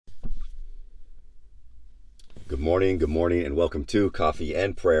Good morning, and welcome to Coffee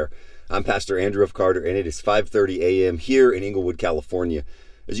and Prayer. I'm Pastor Andrew F. Carter, and it is 5:30 a.m. here in Inglewood, California.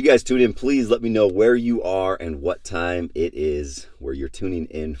 As you guys tune in, please let me know where you are and what time it is where you're tuning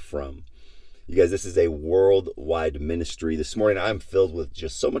in from. You guys, this is a worldwide ministry. This morning, I'm filled with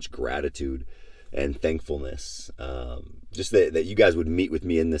just so much gratitude and thankfulness. Just that you guys would meet with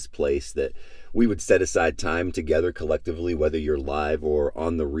me in this place, that we would set aside time together collectively, whether you're live or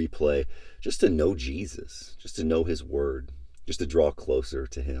on the replay, just to know Jesus, just to know his word, just to draw closer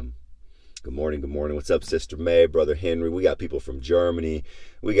to him. Good morning, good morning. What's up, Sister May, Brother Henry? We got people from Germany.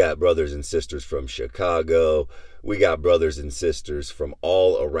 We got brothers and sisters from Chicago. We got brothers and sisters from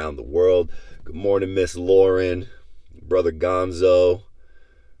all around the world. Good morning, Miss Lauren, Brother Gonzo,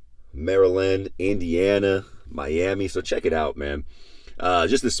 Maryland, Indiana, Miami. So check it out, man.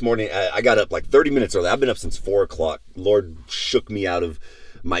 Just this morning, I got up like 30 minutes early. I've been up since 4 o'clock. Lord shook me out of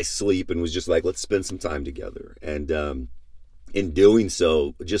my sleep and was just like, let's spend some time together. And in doing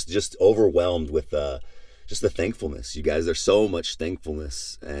so, just overwhelmed with just the thankfulness. You guys, there's so much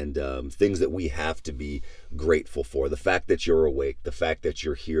thankfulness and things that we have to be grateful for. The fact that you're awake, the fact that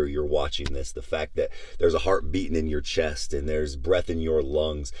you're here, you're watching this, the fact that there's a heart beating in your chest and there's breath in your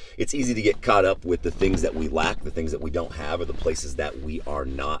lungs. It's easy to get caught up with the things that we lack, the things that we don't have, or the places that we are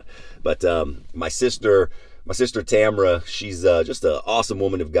not. But my sister Tamra, she's just an awesome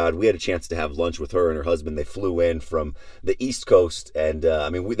woman of God. We had a chance to have lunch with her and her husband. They flew in from the East Coast, and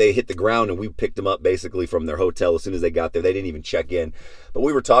they hit the ground, and we picked them up basically from their hotel as soon as they got there. They didn't even check in. But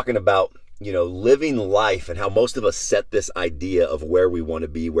we were talking about, living life and how most of us set this idea of where we want to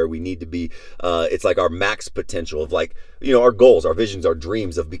be, where we need to be. It's like our max potential of our goals, our visions, our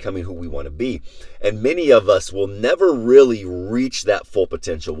dreams of becoming who we want to be. And many of us will never really reach that full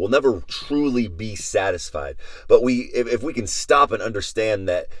potential. We'll never truly be satisfied. But if we can stop and understand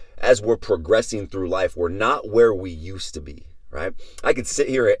that as we're progressing through life, we're not where we used to be. Right? I could sit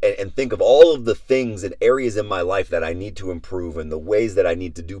here and think of all of the things and areas in my life that I need to improve and the ways that I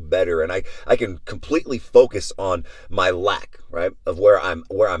need to do better. And I can completely focus on my lack, right? Of where I'm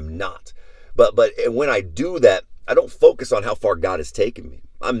not. But when I do that, I don't focus on how far God has taken me.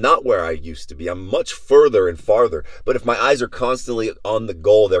 I'm not where I used to be. I'm much further and farther. But if my eyes are constantly on the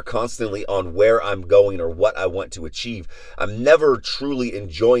goal, they're constantly on where I'm going or what I want to achieve, I'm never truly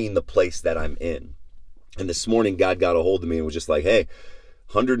enjoying the place that I'm in. And this morning, God got a hold of me and was just like, hey,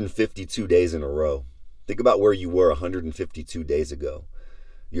 152 days in a row. Think about where you were 152 days ago.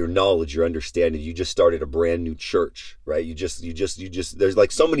 Your knowledge, your understanding, you just started a brand new church, right? You just, there's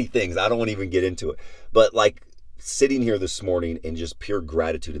like so many things. I don't want to even get into it. But like sitting here this morning in just pure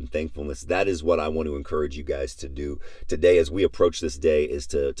gratitude and thankfulness, that is what I want to encourage you guys to do today as we approach this day, is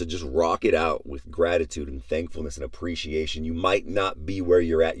to just rock it out with gratitude and thankfulness and appreciation. You might not be where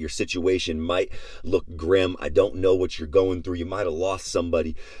you're at. Your situation might look grim. I don't know what you're going through. You might have lost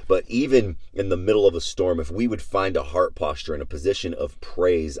somebody. But even in the middle of a storm, if we would find a heart posture and a position of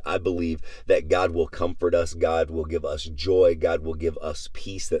praise, I believe that God will comfort us. God will give us joy. God will give us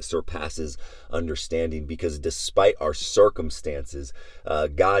peace that surpasses understanding, because despite our circumstances,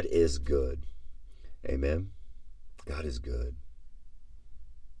 God is good. Amen. God is good.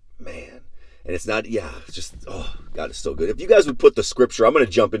 Man. And it's not, God is so good. If you guys would put the scripture, I'm going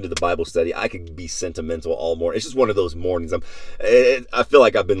to jump into the Bible study. I could be sentimental all morning. It's just one of those mornings. I feel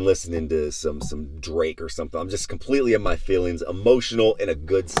like I've been listening to some Drake or something. I'm just completely in my feelings, emotional in a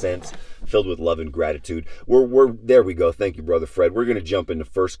good sense, filled with love and gratitude. We're there we go. Thank you, Brother Fred. We're going to jump into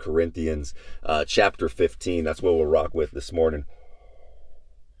 1 Corinthians chapter 15. That's what we'll rock with this morning.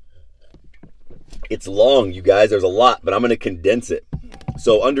 It's long, you guys. There's a lot, but I'm going to condense it.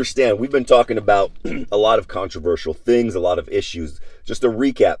 So understand, we've been talking about a lot of controversial things, a lot of issues. Just a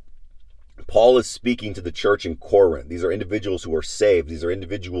recap. Paul is speaking to the church in Corinth. These are individuals who are saved. This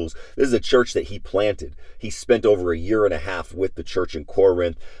is a church that he planted. He spent over 1.5 years with the church in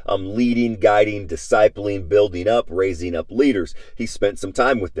Corinth, leading, guiding, discipling, building up, raising up leaders. He spent some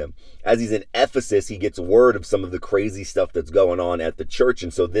time with them. As he's in Ephesus, he gets word of some of the crazy stuff that's going on at the church.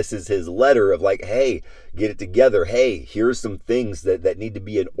 And so this is his letter of like, hey, get it together. Hey, here's some things that need to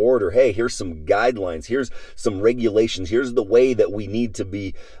be in order. Hey, here's some guidelines. Here's some regulations. Here's the way that we need to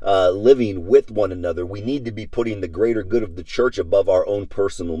be living with one another. We need to be putting the greater good of the church above our own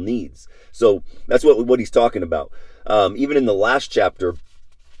personal needs. So that's what he's talking about. Even in the last chapter,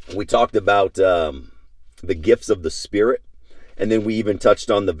 we talked about the gifts of the Spirit. And then we even touched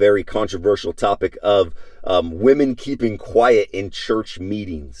on the very controversial topic of women keeping quiet in church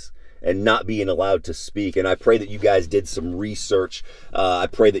meetings and not being allowed to speak. And I pray that you guys did some research. I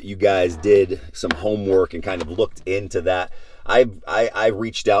pray that you guys did some homework and kind of looked into that. I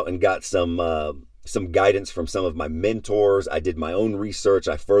reached out and got some some guidance from some of my mentors. I did my own research.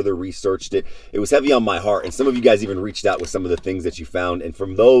 I further researched it. It was heavy on my heart. And some of you guys even reached out with some of the things that you found. And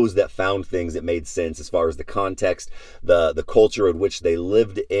from those that found things, it made sense as far as the context, the culture in which they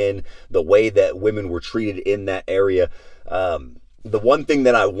lived in, the way that women were treated in that area. The one thing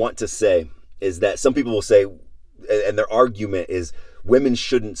that I want to say is that some people will say, and their argument is, women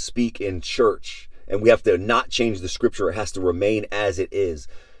shouldn't speak in church. And we have to not change the scripture. It has to remain as it is.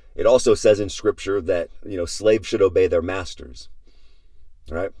 It also says in scripture that, slaves should obey their masters.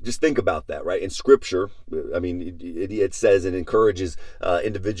 Right? Just think about that, right? In scripture, I mean, it says and encourages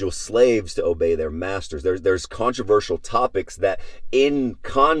individual slaves to obey their masters. There's controversial topics that in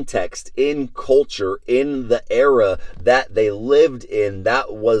context, in culture, in the era that they lived in,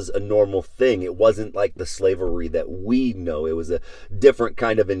 that was a normal thing. It wasn't like the slavery that we know. It was a different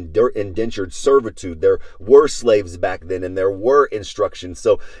kind of indentured servitude. There were slaves back then and there were instructions.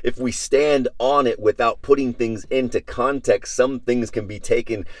 So if we stand on it without putting things into context, some things can be taken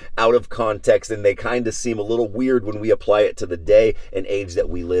out of context and they kind of seem a little weird when we apply it to the day and age that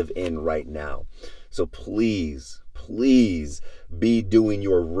we live in right now. So please be doing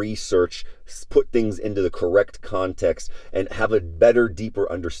your research, put things into the correct context, and have a better,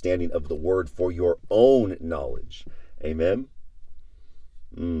 deeper understanding of the word for your own knowledge. Amen.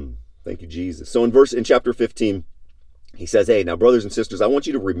 Thank you, Jesus. So in chapter 15, he says, hey, now brothers and sisters, I want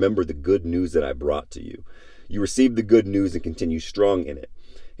you to remember the good news that I brought to you. You received the good news and continue strong in it.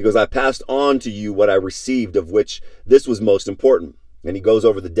 He goes, I passed on to you what I received, of which this was most important. And he goes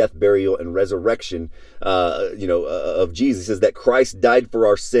over the death, burial, and resurrection, of Jesus. He says that Christ died for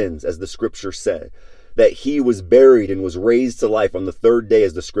our sins, as the scriptures say, that he was buried and was raised to life on the third day,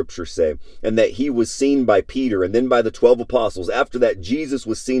 as the scriptures say, and that he was seen by Peter and then by the 12 apostles. After that, Jesus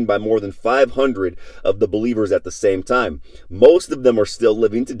was seen by more than 500 of the believers at the same time. Most of them are still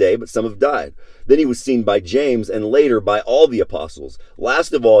living today, but some have died. Then he was seen by James and later by all the apostles.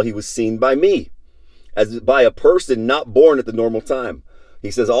 Last of all, he was seen by me, as by a person not born at the normal time. He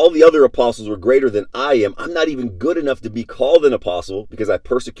says, all the other apostles were greater than I am. I'm not even good enough to be called an apostle because I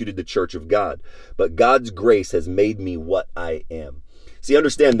persecuted the church of God. But God's grace has made me what I am. See,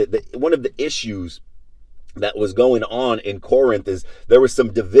 understand that one of the issues that was going on in Corinth is there was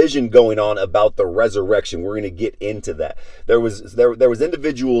some division going on about the resurrection. We're going to get into that. There was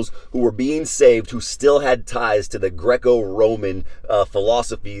individuals who were being saved who still had ties to the Greco-Roman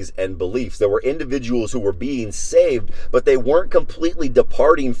philosophies and beliefs. There were individuals who were being saved, but they weren't completely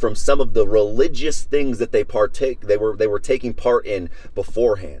departing from some of the religious things that they were taking part in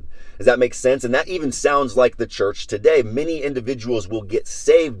beforehand. Does that make sense? And that even sounds like the church today. Many individuals will get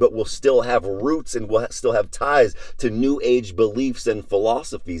saved, but will still have roots and will still have ties to New Age beliefs and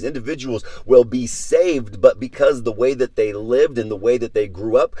philosophies. Individuals will be saved, but because the way that they lived and the way that they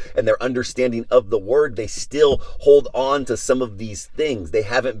grew up and their understanding of the word, they still hold on to some of these things. They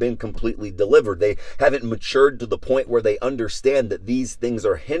haven't been completely delivered. They haven't matured to the point where they understand that these things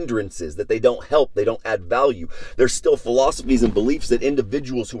are hindrances, that they don't help, they don't add value. There's still philosophies and beliefs that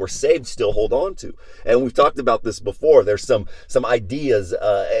individuals who are saved still hold on to. And we've talked about this before. There's some ideas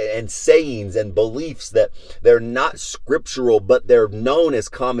and sayings and beliefs that they're not scriptural, but they're known as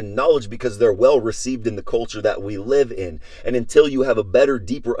common knowledge because they're well received in the culture that we live in. And until you have a better,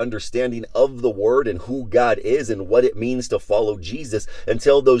 deeper understanding of the word and who God is and what it means to follow Jesus,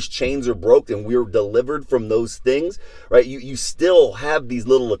 until those chains are broken and we're delivered from those things, right? You still have these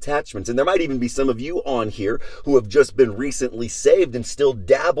little attachments. And there might even be some of you on here who have just been recently saved and still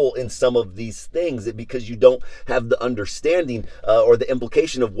dabble in some of these things because you don't have the understanding or the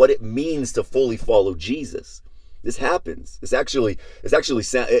implication of what it means to fully follow Jesus. This happens. It's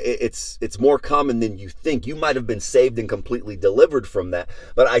more common than you think. You might have been saved and completely delivered from that,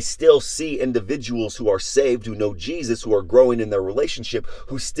 but I still see individuals who are saved, who know Jesus, who are growing in their relationship,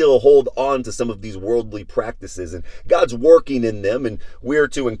 who still hold on to some of these worldly practices, and God's working in them, and we're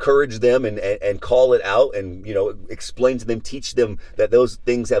to encourage them and call it out and, explain to them, teach them that those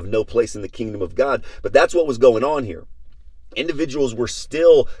things have no place in the kingdom of God. But that's what was going on here. Individuals were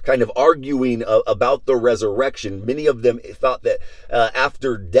still kind of arguing about the resurrection. Many of them thought that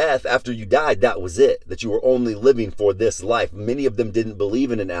after death, after you died, that was it, that you were only living for this life. Many of them didn't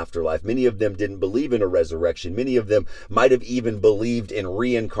believe in an afterlife. Many of them didn't believe in a resurrection. Many of them might have even believed in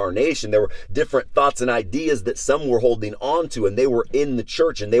reincarnation. There were different thoughts and ideas that some were holding on to, and they were in the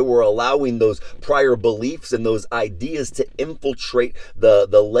church, and they were allowing those prior beliefs and those ideas to infiltrate the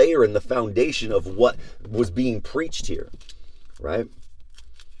layer and the foundation of what was being preached here. Right?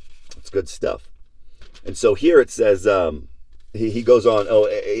 It's good stuff. And so here it says, he goes on,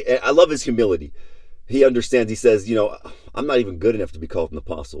 I love his humility. he understands, he says, I'm not even good enough to be called an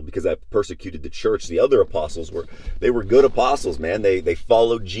apostle because I persecuted the church. The other apostles they were good apostles, man. They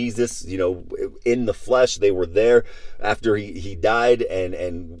followed Jesus, in the flesh. They were there after he died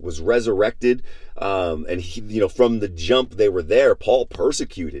and was resurrected. And he, from the jump they were there. Paul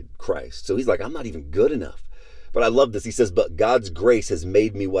persecuted Christ. So he's like, I'm not even good enough. But I love this. He says, but God's grace has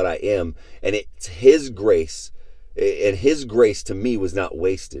made me what I am. And it's his grace, and his grace to me was not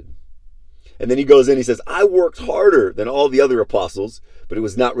wasted. And then he goes in, he says, I worked harder than all the other apostles, but it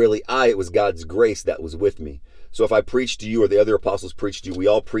was not really I, it was God's grace that was with me. So if I preached to you or the other apostles preached to you, we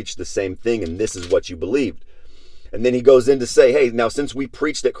all preached the same thing, and this is what you believed. And then he goes in to say, hey, now since we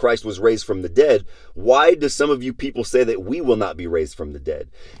preach that Christ was raised from the dead, why do some of you people say that we will not be raised from the dead?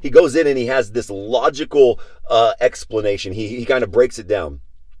 He goes in and he has this logical explanation. He kind of breaks it down.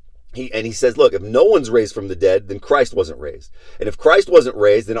 He says, look, if no one's raised from the dead, then Christ wasn't raised. And if Christ wasn't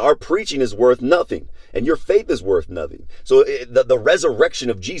raised, then our preaching is worth nothing. And your faith is worth nothing. So the resurrection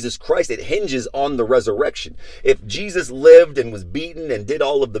of Jesus Christ, it hinges on the resurrection. If Jesus lived and was beaten and did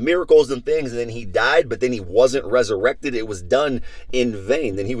all of the miracles and things, and then he died, but then he wasn't resurrected, it was done in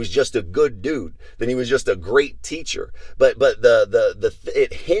vain. Then he was just a good dude. Then he was just a great teacher. But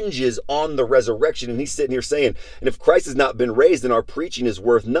it hinges on the resurrection. And he's sitting here saying, and if Christ has not been raised, then our preaching is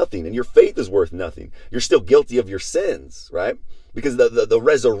worth nothing. And your faith is worth nothing. You're still guilty of your sins, right? Because the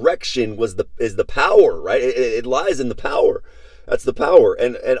resurrection is the power, right? It lies in the power. That's the power.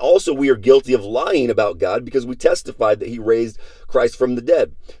 And also we are guilty of lying about God because we testified that he raised Christ from the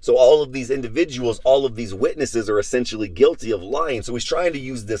dead. So all of these individuals, all of these witnesses are essentially guilty of lying. So he's trying to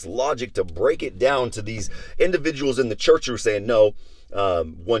use this logic to break it down to these individuals in the church who are saying, no,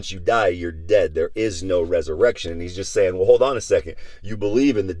 once you die, you're dead. There is no resurrection. And he's just saying, well, hold on a second. You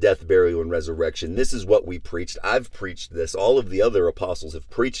believe in the death, burial, and resurrection. This is what we preached. I've preached this. All of the other apostles have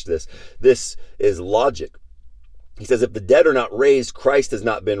preached this. This is logic. He says, if the dead are not raised, Christ has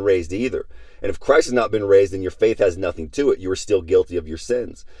not been raised either. And if Christ has not been raised, then your faith has nothing to it. You are still guilty of your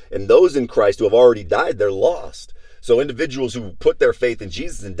sins. And those in Christ who have already died, they're lost. So individuals who put their faith in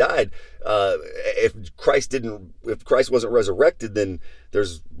Jesus and died, if Christ wasn't resurrected, then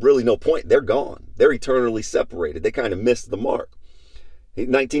there's really no point. They're gone. They're eternally separated. They kind of missed the mark.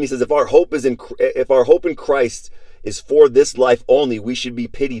 19, he says, if our hope in Christ is for this life only, we should be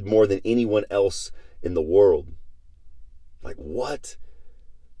pitied more than anyone else in the world. Like what?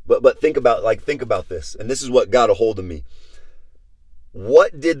 But think about this, and this is what got a hold of me.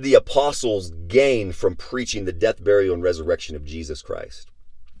 What did the apostles gain from preaching the death, burial, and resurrection of Jesus Christ?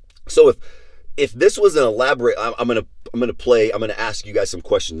 So if this was an elaborate, I'm gonna ask you guys some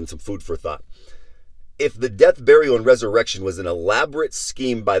questions and some food for thought. If the death, burial, and resurrection was an elaborate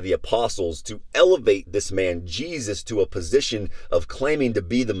scheme by the apostles to elevate this man Jesus to a position of claiming to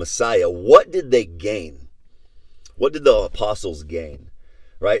be the Messiah, what did they gain? What did the apostles gain?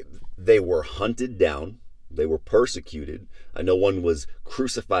 Right? They were hunted down. They were persecuted. I know one was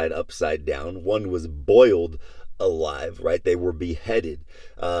crucified upside down. One was boiled alive, right? They were beheaded.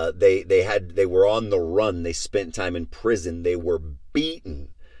 They were on the run. They spent time in prison. They were beaten.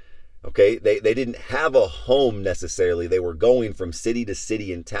 Okay, they didn't have a home necessarily. They were going from city to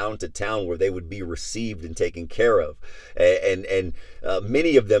city and town to town where they would be received and taken care of. And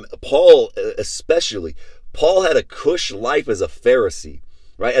many of them, Paul especially, Paul had a cush life as a Pharisee.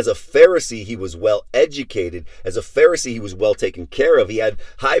 Right? As a Pharisee, he was well educated. As a Pharisee, he was well taken care of. He had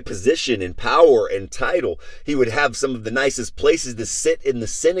high position and power and title. He would have some of the nicest places to sit in the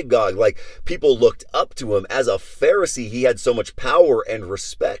synagogue. Like people looked up to him. As a Pharisee, he had so much power and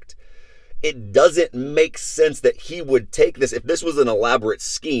respect. It doesn't make sense that he would take this. If this was an elaborate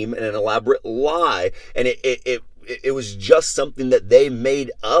scheme and an elaborate lie, and it was just something that they made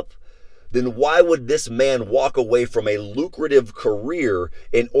up, then why would this man walk away from a lucrative career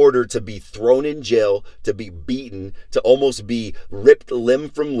in order to be thrown in jail, to be beaten, to almost be ripped limb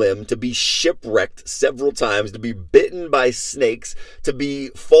from limb, to be shipwrecked several times, to be bitten by snakes, to be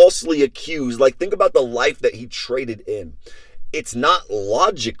falsely accused? Like, think about the life that he traded in. It's not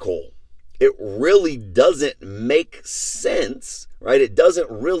logical. It really doesn't make sense, right? It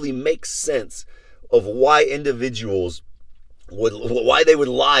doesn't really make sense of why individuals why they would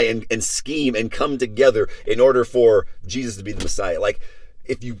lie and scheme and come together in order for Jesus to be the Messiah. Like,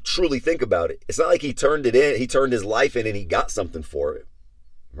 if you truly think about it, it's not like he turned his life in and he got something for it,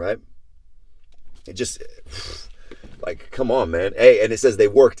 right? It just, like, come on, man. Hey, and it says they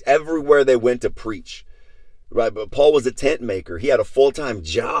worked everywhere they went to preach, right? But Paul was a tent maker. He had a full-time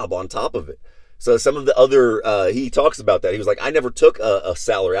job on top of it. So some of the other, he talks about that. He was like, I never took a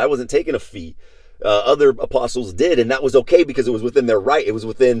salary. I wasn't taking a fee. Other apostles did, and that was okay because it was within their right. It was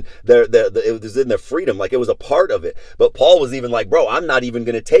within it was in their freedom. Like, it was a part of it. But Paul was even like, bro, I'm not even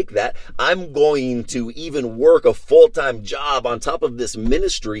going to take that. I'm going to even work a full-time job on top of this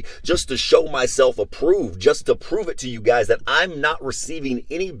ministry just to show myself approved, just to prove it to you guys that I'm not receiving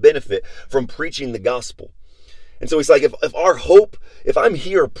any benefit from preaching the gospel. And so he's like, if our hope, if I'm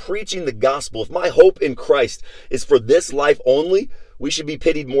here preaching the gospel, if my hope in Christ is for this life only, we should be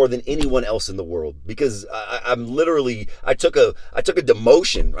pitied more than anyone else in the world, because I'm literally, I took a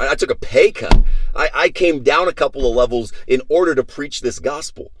demotion, right? I took a pay cut. I came down a couple of levels in order to preach this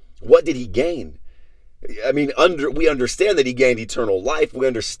gospel. What did he gain? I mean, we understand that he gained eternal life. We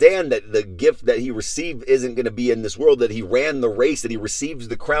understand that the gift that he received isn't going to be in this world, that he ran the race, that he receives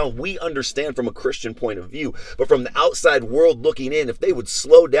the crown. We understand from a Christian point of view. But from the outside world looking in, if they would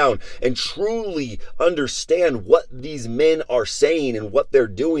slow down and truly understand what these men are saying and what they're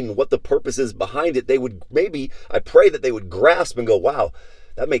doing and what the purpose is behind it, they would maybe, I pray that they would grasp and go, wow,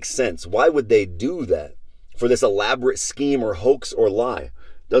 that makes sense. Why would they do that for this elaborate scheme or hoax or lie?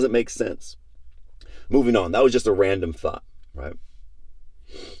 Doesn't make sense. Moving on. That was just a random thought, right?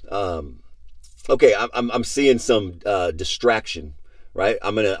 Okay, I'm seeing some distraction, right?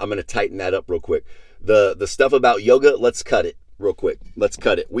 I'm gonna tighten that up real quick. The stuff about yoga, let's cut it real quick. Let's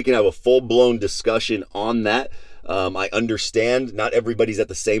cut it. We can have a full-blown discussion on that. I understand not everybody's at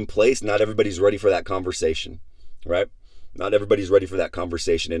the same place. Not everybody's ready for that conversation, right? Not everybody's ready for that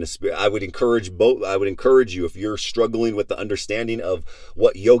conversation. And I would encourage you, if you're struggling with the understanding of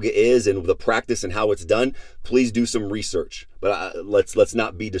what yoga is and the practice and how it's done, please do some research. But let's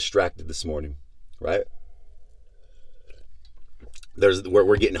not be distracted this morning, right?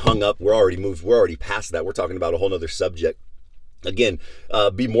 We're getting hung up. We're already past that. We're talking about a whole nother subject. Again,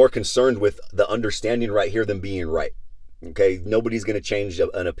 be more concerned with the understanding right here than being right. Okay, nobody's going to change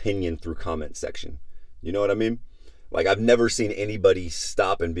an opinion through comment section. You know what I mean? Like, I've never seen anybody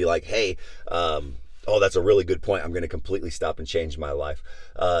stop and be like, hey, oh, that's a really good point. I'm going to completely stop and change my life.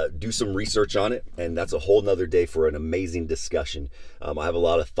 Do some research on it, and that's a whole nother day for an amazing discussion. I have a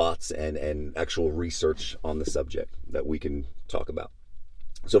lot of thoughts and actual research on the subject that we can talk about.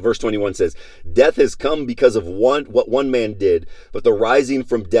 So verse 21 says, death has come because of what one man did, but the rising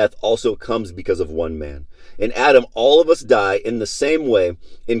from death also comes because of one man. In Adam, all of us die. In the same way,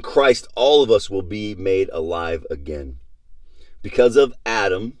 in Christ, all of us will be made alive again. Because of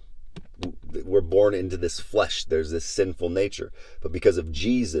Adam, we're born into this flesh. There's this sinful nature. But because of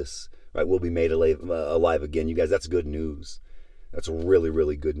Jesus, right, we'll be made alive again. You guys, that's good news. That's really,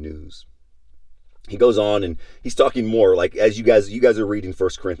 really good news. He goes on and he's talking more, like, as you guys are reading 1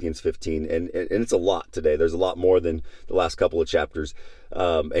 Corinthians 15, and it's a lot today. There's a lot more than the last couple of chapters.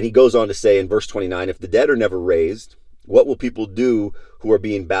 And he goes on to say in verse 29, if the dead are never raised, what will people do who are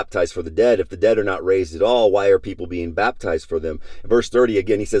being baptized for the dead? If the dead are not raised at all, why are people being baptized for them? In verse 30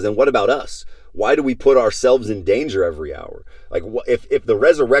 again, he says, and what about us? Why do we put ourselves in danger every hour? Like, if the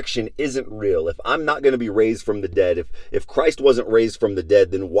resurrection isn't real, if I'm not going to be raised from the dead, if Christ wasn't raised from the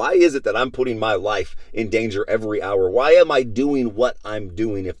dead, then why is it that I'm putting my life in danger every hour? Why am I doing what I'm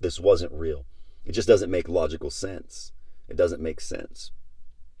doing if this wasn't real? It just doesn't make logical sense. It doesn't make sense.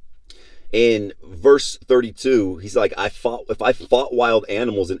 In verse 32, he's like, if I fought wild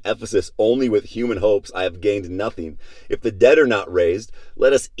animals in Ephesus only with human hopes, I have gained nothing. If the dead are not raised,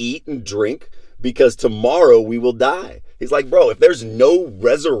 let us eat and drink, because tomorrow we will die. He's like, bro, if there's no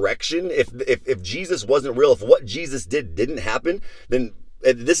resurrection, if Jesus wasn't real, if what Jesus didn't happen, then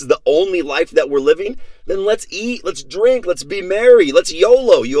this is the only life that we're living, then let's eat, let's drink, let's be merry, let's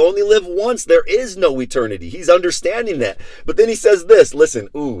YOLO. You only live once. There is no eternity. He's understanding that. But then he says this, listen,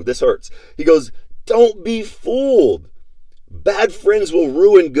 this hurts. He goes, don't be fooled. Bad friends will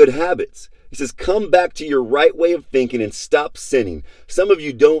ruin good habits. He says, come back to your right way of thinking and stop sinning. Some of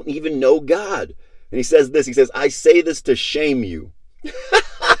you don't even know God. And he says this, he says, I say this to shame you.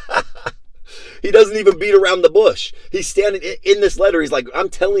 He doesn't even beat around the bush. He's standing in this letter. He's like, I'm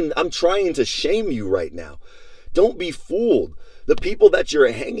trying to shame you right now. Don't be fooled. The people that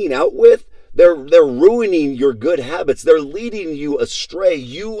you're hanging out with, they're ruining your good habits. They're leading you astray.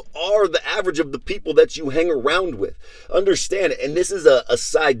 You are the average of the people that you hang around with. Understand it. And this is a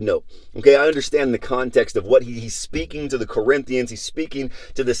side note. Okay, I understand the context of what he's speaking to the Corinthians. He's speaking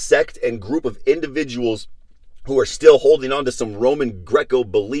to the sect and group of individuals who are still holding on to some Roman Greco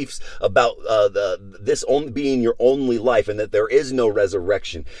beliefs about this only being your only life and that there is no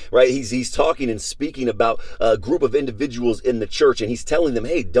resurrection, right? He's talking and speaking about a group of individuals in the church, and he's telling them,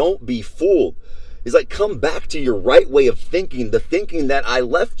 hey, don't be fooled. He's like, come back to your right way of thinking, the thinking that I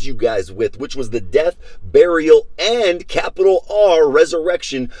left you guys with, which was the death, burial, and capital R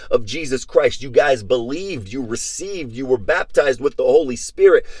resurrection of Jesus Christ. You guys believed, you received, you were baptized with the Holy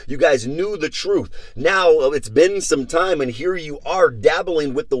Spirit. You guys knew the truth. Now it's been some time, and here you are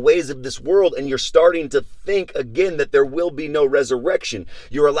dabbling with the ways of this world, and you're starting to think again that there will be no resurrection.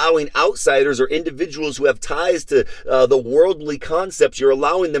 You're allowing outsiders or individuals who have ties to the worldly concepts, you're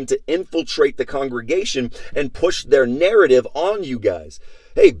allowing them to infiltrate the congregation and push their narrative on you guys.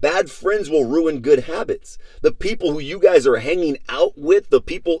 Hey, bad friends will ruin good habits. The people who you guys are hanging out with, the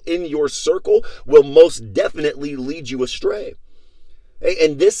people in your circle, will most definitely lead you astray. Hey,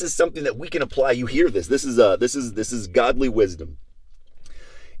 and this is something that we can apply. You hear this. This is godly wisdom.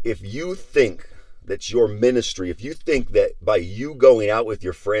 If you think that's your ministry, if you think that by you going out with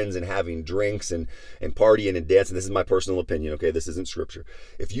your friends and having drinks and partying and dancing, this is my personal opinion, okay, this isn't scripture.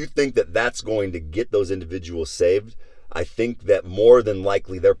 If you think that that's going to get those individuals saved, I think that more than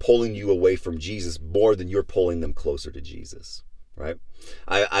likely they're pulling you away from Jesus more than you're pulling them closer to Jesus, right?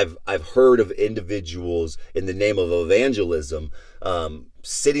 I've heard of individuals in the name of evangelism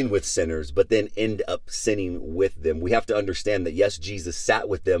sitting with sinners, but then end up sinning with them. We have to understand that, yes, Jesus sat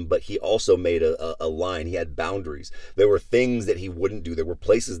with them, but he also made a line. He had boundaries. There were things that he wouldn't do. There were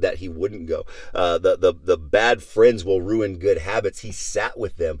places that he wouldn't go. The bad friends will ruin good habits. He sat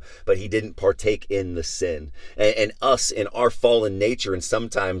with them, but he didn't partake in the sin. And us in our fallen nature, and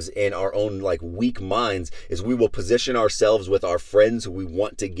sometimes in our own like weak minds, is we will position ourselves with our friends who we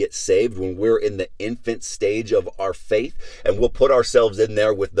want to get saved when we're in the infant stage of our faith, and we'll put ourselves in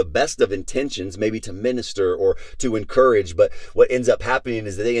there with the best of intentions, maybe to minister or to encourage, but what ends up happening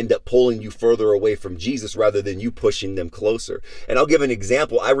is that they end up pulling you further away from Jesus rather than you pushing them closer. And I'll give an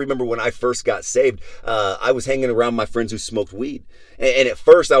example. I remember when I first got saved, I was hanging around my friends who smoked weed. And at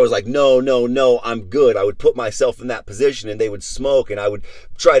first I was like, no, I'm good. I would put myself in that position, and they would smoke, and I would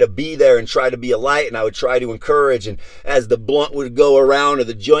try to be there and try to be a light, and I would try to encourage. And as the blunt would go around, or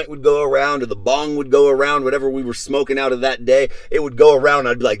the joint would go around, or the bong would go around, whatever we were smoking out of that day, it would go around.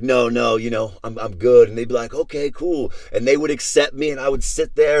 I'd be like, no, I'm good. And they'd be like, okay, cool. And they would accept me, and I would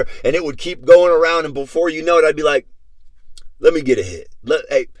sit there, and it would keep going around. And before you know it, I'd be like, let me get a hit.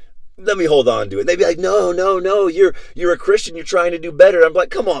 Let me hold on to it. They'd be like, no, you're a Christian, you're trying to do better. I'm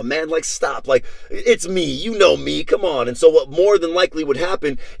like, come on, man, like, stop. Like, it's me, you know me, come on. And so what more than likely would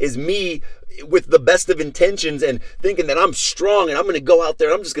happen is me with the best of intentions and thinking that I'm strong and I'm going to go out there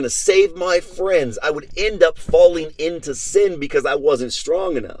and I'm just going to save my friends, I would end up falling into sin because I wasn't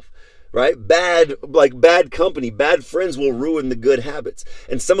strong enough. Right? Bad company, bad friends will ruin the good habits.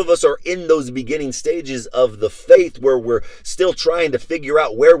 And some of us are in those beginning stages of the faith where we're still trying to figure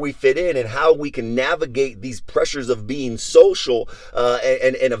out where we fit in and how we can navigate these pressures of being social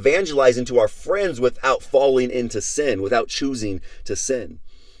and evangelizing to our friends without falling into sin, without choosing to sin.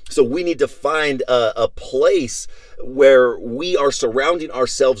 So we need to find a place where we are surrounding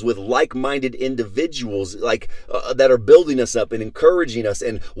ourselves with like-minded individuals that are building us up and encouraging us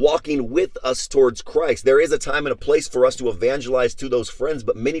and walking with us towards Christ. There is a time and a place for us to evangelize to those friends,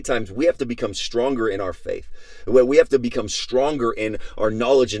 but many times we have to become stronger in our faith. We have to become stronger in our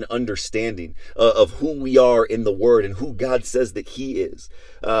knowledge and understanding of who we are in the Word and who God says that He is.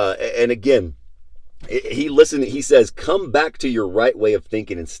 And again, he says, come back to your right way of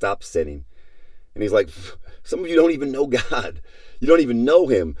thinking and stop sinning. And he's like, some of you don't even know God. You don't even know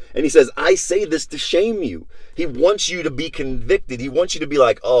him. And he says, I say this to shame you. He wants you to be convicted. He wants you to be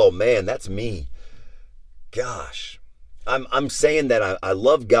like, oh man, that's me. Gosh, I'm saying that I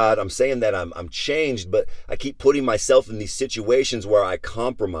love God. I'm saying that I'm changed, but I keep putting myself in these situations where I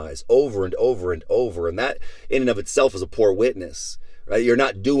compromise over and over and over. And that in and of itself is a poor witness. Right? You're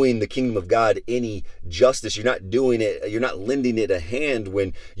not doing the kingdom of God any justice. You're not doing it. You're not lending it a hand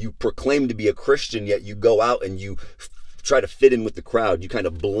when you proclaim to be a Christian, yet you go out and you try to fit in with the crowd. You kind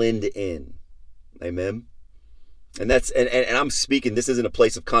of blend in. Amen. And and I'm speaking, this isn't a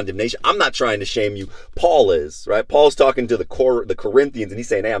place of condemnation. I'm not trying to shame you. Paul is, right? Paul's talking to the Corinthians, and he's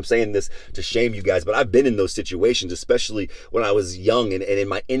saying, hey, I'm saying this to shame you guys, but I've been in those situations, especially when I was young and in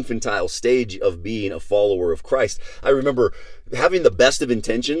my infantile stage of being a follower of Christ. I remember having the best of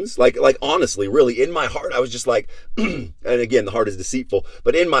intentions, like honestly, really, in my heart, I was just like, and again, the heart is deceitful,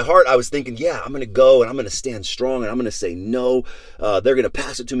 but in my heart, I was thinking, yeah, I'm going to go and I'm going to stand strong and I'm going to say no. They're going to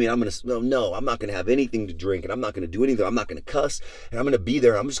pass it to me and I'm going to, no, I'm not going to have anything to drink and I'm not going to do anything. I'm not going to cuss and I'm going to be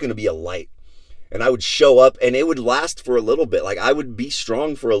there. I'm just going to be a light. And I would show up and it would last for a little bit. Like I would be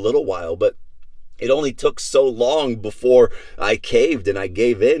strong for a little while, but It only took so long before I caved and I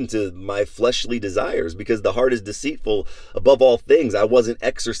gave in to my fleshly desires, because the heart is deceitful above all things. I wasn't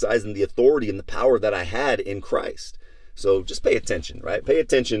exercising the authority and the power that I had in Christ. So just pay attention, right? Pay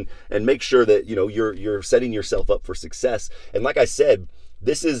attention and make sure that, you're setting yourself up for success. And like I said,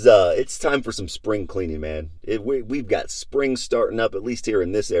 this is it's time for some spring cleaning, man. We've got spring starting up, at least here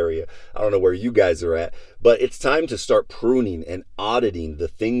in this area. I don't know where you guys are at, but it's time to start pruning and auditing the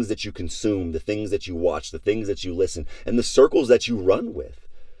things that you consume, the things that you watch, the things that you listen, and the circles that you run with,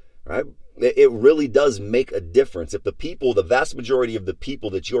 right? It really does make a difference. If the vast majority of the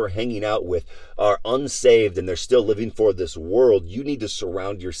people that you're hanging out with are unsaved and they're still living for this world, you need to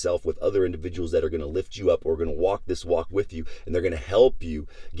surround yourself with other individuals that are going to lift you up or going to walk this walk with you, and they're going to help you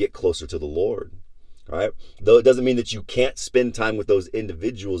get closer to the Lord. All right. Though it doesn't mean that you can't spend time with those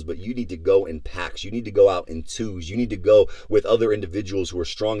individuals, but you need to go in packs. You need to go out in twos. You need to go with other individuals who are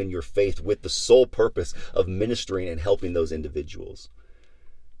strong in your faith with the sole purpose of ministering and helping those individuals.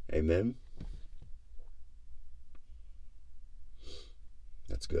 Amen.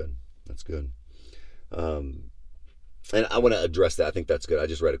 That's good. That's good. And I want to address that. I think that's good. I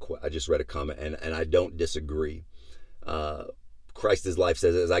just read a comment, and I don't disagree. Christ's life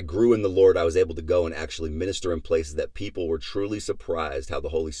says, as I grew in the Lord, I was able to go and actually minister in places that people were truly surprised how the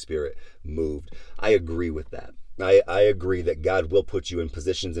Holy Spirit moved. I agree with that. I agree that God will put you in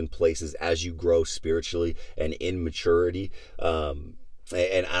positions and places as you grow spiritually and in maturity.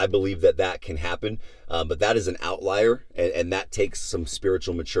 And I believe that can happen, but that is an outlier, and that takes some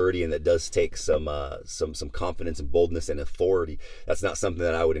spiritual maturity, and that does take some confidence and boldness and authority. That's not something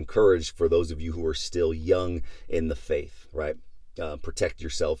that I would encourage for those of you who are still young in the faith, right? Protect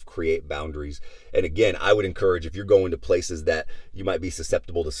yourself, create boundaries. And again, I would encourage, if you're going to places that you might be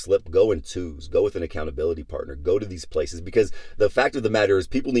susceptible to slip, go in twos, go with an accountability partner, go to these places, because the fact of the matter is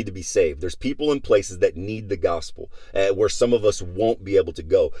people need to be saved. There's people in places that need the gospel where some of us won't be able to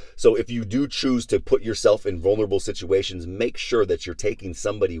go. So if you do choose to put yourself in vulnerable situations, make sure that you're taking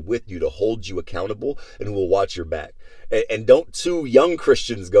somebody with you to hold you accountable and who will watch your back. And don't two young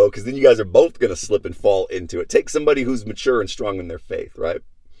Christians go, because then you guys are both going to slip and fall into it. Take somebody who's mature and strong in their faith, right?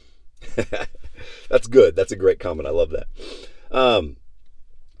 That's good. That's a great comment. I love that.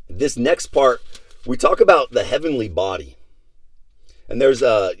 This next part, we talk about the heavenly body. And there's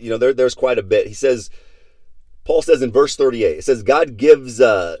there's quite a bit. Paul says in verse 38, it says, God gives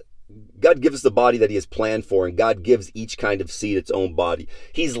us the body that he has planned for, and God gives each kind of seed its own body.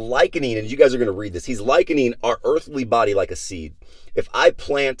 He's likening, and you guys are going to read this, he's likening our earthly body like a seed. If I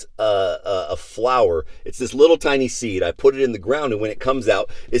plant a flower, it's this little tiny seed. I put it in the ground, and when it comes out,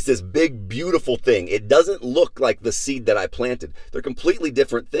 it's this big, beautiful thing. It doesn't look like the seed that I planted. They're completely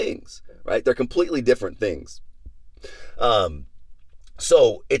different things, right? They're completely different things.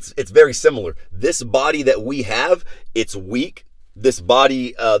 So it's very similar. This body that we have, it's weak. This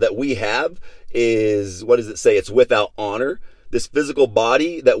body that we have is, what does it say? It's without honor. This physical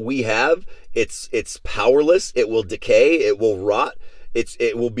body that we have, it's powerless. It will decay. It will rot.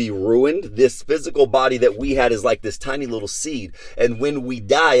 It will be ruined. This physical body that we had is like this tiny little seed. And when we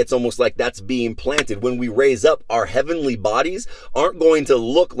die, it's almost like that's being planted. When we raise up, our heavenly bodies aren't going to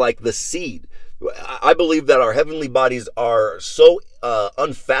look like the seed. I believe that our heavenly bodies are so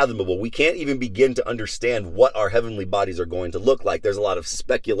unfathomable. We can't even begin to understand what our heavenly bodies are going to look like. There's a lot of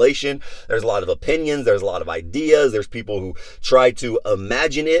speculation. There's a lot of opinions. There's a lot of ideas. There's people who try to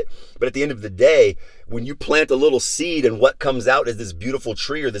imagine it. But at the end of the day, when you plant a little seed and what comes out is this beautiful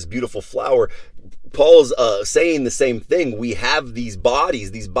tree or this beautiful flower, Paul's saying the same thing. We have these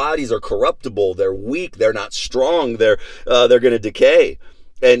bodies. These bodies are corruptible. They're weak. They're not strong. They're going to decay.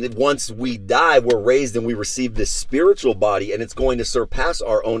 And once we die, we're raised and we receive this spiritual body, and it's going to surpass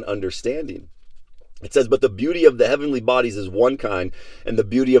our own understanding. It says, but the beauty of the heavenly bodies is one kind, and the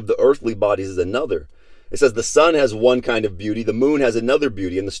beauty of the earthly bodies is another. It says the sun has one kind of beauty, the moon has another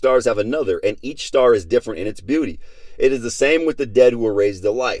beauty, and the stars have another, and each star is different in its beauty. It is the same with the dead who are raised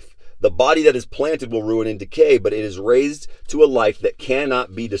to life. The body that is planted will ruin and decay, but it is raised to a life that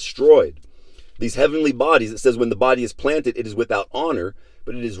cannot be destroyed. These heavenly bodies, it says when the body is planted, it is without honor,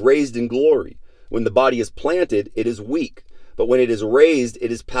 but it is raised in glory. When the body is planted, it is weak, but when it is raised,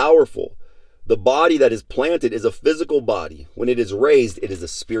 it is powerful. The body that is planted is a physical body. When it is raised, it is a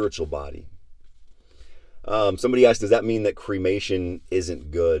spiritual body. Somebody asked, does that mean that cremation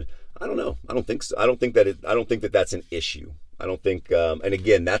isn't good? I don't know. I don't think so. I don't think that that's an issue. I don't think, and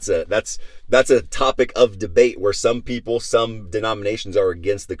again, that's a topic of debate where some denominations are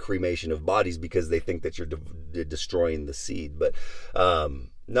against the cremation of bodies because they think that you're destroying the seed. But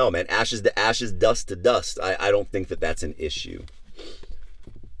no, man, ashes to ashes, dust to dust. I don't think that that's an issue,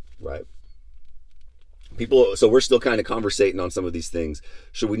 right? So we're still kind of conversating on some of these things.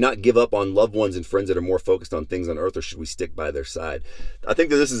 Should we not give up on loved ones and friends that are more focused on things on earth, or should we stick by their side? I think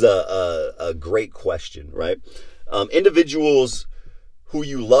that this is a great question, right? Individuals who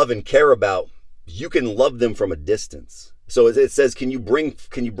you love and care about, you can love them from a distance. So it says, can you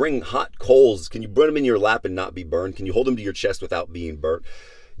bring hot coals? Can you burn them in your lap and not be burned? Can you hold them to your chest without being burnt?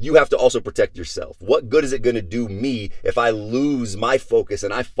 You have to also protect yourself. What good is it going to do me if I lose my focus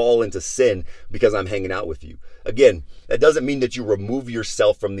and I fall into sin because I'm hanging out with you? Again, that doesn't mean that you remove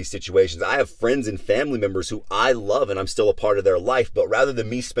yourself from these situations. I have friends and family members who I love and I'm still a part of their life, but rather than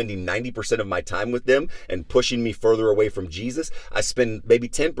me spending 90% of my time with them and pushing me further away from Jesus, I spend maybe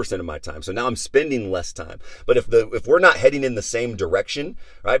 10% of my time. So now I'm spending less time. But if we're not heading in the same direction,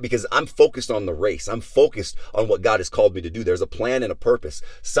 right? Because I'm focused on the race. I'm focused on what God has called me to do. There's a plan and a purpose.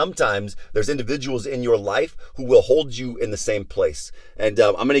 Sometimes there's individuals in your life who will hold you in the same place. And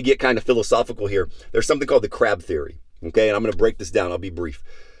I'm going to get kind of philosophical here. There's something called the crab theory. Okay, and I'm going to break this down. I'll be brief.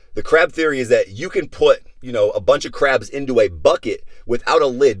 The crab theory is that you can put, a bunch of crabs into a bucket without a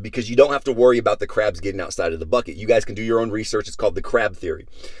lid because you don't have to worry about the crabs getting outside of the bucket. You guys can do your own research. It's called the crab theory.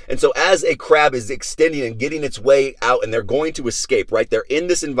 And so as a crab is extending and getting its way out and they're going to escape, right? They're in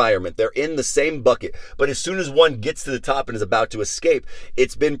this environment. They're in the same bucket. But as soon as one gets to the top and is about to escape,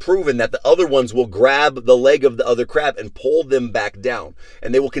 it's been proven that the other ones will grab the leg of the other crab and pull them back down.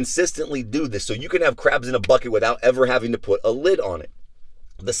 And they will consistently do this. So you can have crabs in a bucket without ever having to put a lid on it.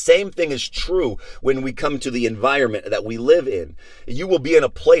 The same thing is true when we come to the environment that we live in. You will be in a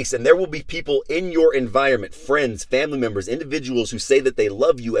place and there will be people in your environment, friends, family members, individuals who say that they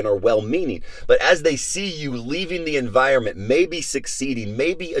love you and are well-meaning. But as they see you leaving the environment, maybe succeeding,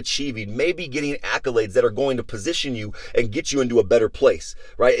 maybe achieving, maybe getting accolades that are going to position you and get you into a better place,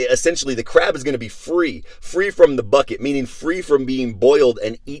 right? Essentially, the crab is going to be free from the bucket, meaning free from being boiled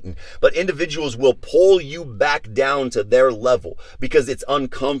and eaten. But individuals will pull you back down to their level because it's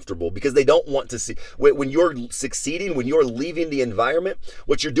uncomfortable, because they don't want to see. When you're succeeding, when you're leaving the environment,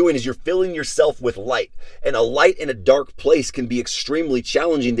 what you're doing is you're filling yourself with light. And a light in a dark place can be extremely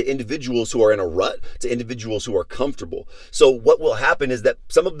challenging to individuals who are in a rut, to individuals who are comfortable. So what will happen is that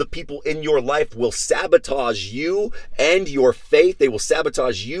some of the people in your life will sabotage you and your faith. They will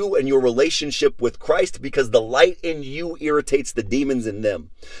sabotage you and your relationship with Christ because the light in you irritates the demons in them.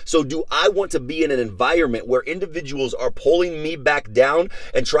 So do I want to be in an environment where individuals are pulling me back down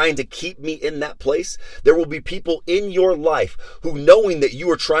and trying to keep me in that place? There will be people in your life who, knowing that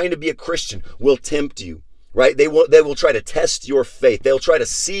you are trying to be a Christian, will tempt you. Right? They will try to test your faith. They'll try to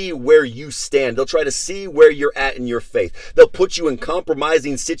see where you stand. They'll try to see where you're at in your faith. They'll put you in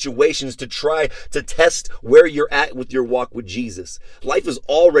compromising situations to try to test where you're at with your walk with Jesus. Life is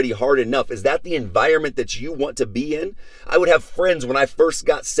already hard enough. Is that the environment that you want to be in? I would have friends when I first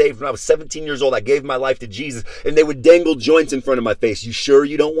got saved, when I was 17 years old, I gave my life to Jesus, and they would dangle joints in front of my face. You sure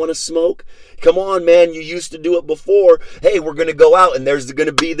you don't want to smoke? Come on, man, you used to do it before. Hey, we're going to go out and there's going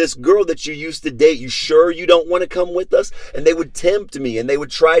to be this girl that you used to date. You sure you don't want to come with us? And they would tempt me and they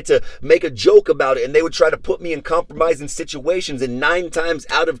would try to make a joke about it and they would try to put me in compromising situations. And 9 times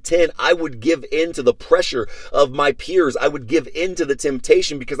out of 10, I would give in to the pressure of my peers. I would give in to the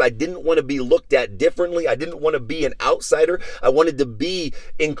temptation because I didn't want to be looked at differently. I didn't want to be an outsider. I wanted to be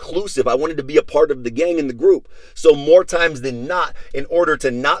inclusive. I wanted to be a part of the gang and the group. So more times than not, in order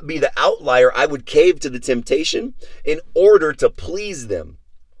to not be the outlier, I would cave to the temptation in order to please them.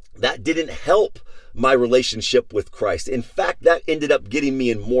 That didn't help my relationship with Christ. In fact, that ended up getting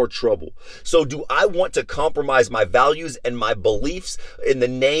me in more trouble. So do I want to compromise my values and my beliefs in the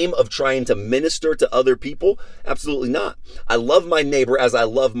name of trying to minister to other people? Absolutely not. I love my neighbor as I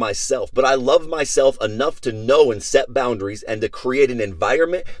love myself, but I love myself enough to know and set boundaries and to create an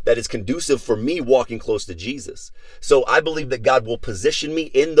environment that is conducive for me walking close to Jesus. So I believe that God will position me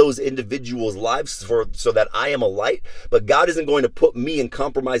in those individuals' lives so that I am a light, but God isn't going to put me in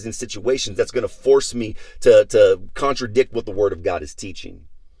compromising situations that's going to force me to contradict what the Word of God is teaching.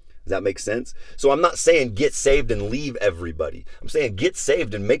 Does that make sense? So I'm not saying get saved and leave everybody. I'm saying get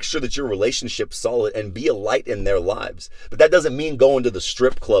saved and make sure that your relationship's solid and be a light in their lives. But that doesn't mean going to the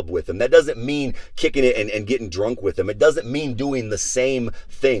strip club with them. That doesn't mean kicking it and getting drunk with them. It doesn't mean doing the same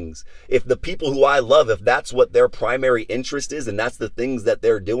things. If the people who I love, if that's what their primary interest is and that's the things that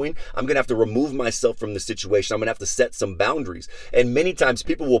they're doing, I'm going to have to remove myself from the situation. I'm going to have to set some boundaries. And many times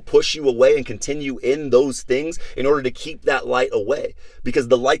people will push you away and continue in those things in order to keep that light away, because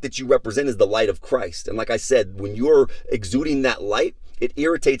the light that you represent is the light of Christ. And like I said, when you're exuding that light, It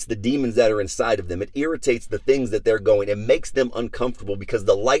irritates the demons that are inside of them. It irritates the things that they're going. It makes them uncomfortable because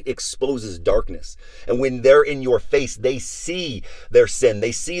the light exposes darkness. And when they're in your face, they see their sin.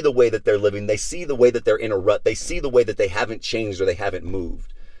 They see the way that they're living. They see the way that they're in a rut. They see the way that they haven't changed or they haven't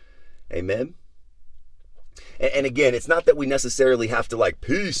moved. Amen? And again, it's not that we necessarily have to like,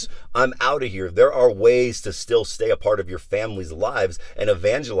 peace, I'm out of here. There are ways to still stay a part of your family's lives and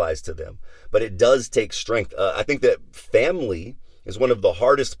evangelize to them. But it does take strength. I think that family is one of the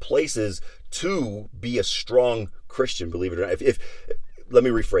hardest places to be a strong Christian, believe it or not. Let me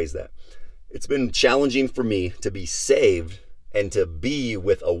rephrase that. It's been challenging for me to be saved and to be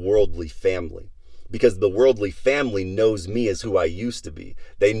with a worldly family, because the worldly family knows me as who I used to be.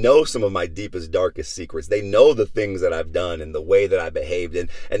 They know some of my deepest, darkest secrets. They know the things that I've done and the way that I behaved, and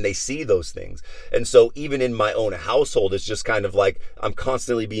they see those things. And so even in my own household, it's just kind of like I'm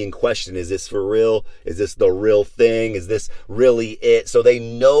constantly being questioned. Is this for real? Is this the real thing? Is this really it? So they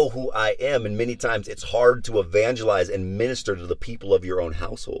know who I am, and many times it's hard to evangelize and minister to the people of your own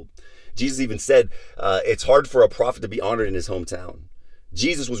household. Jesus even said it's hard for a prophet to be honored in his hometown.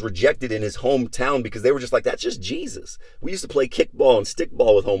 Jesus was rejected in his hometown because they were just like, that's just Jesus. We used to play kickball and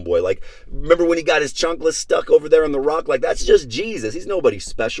stickball with homeboy. Like, remember when he got his chunkless stuck over there on the rock? Like, that's just Jesus. He's nobody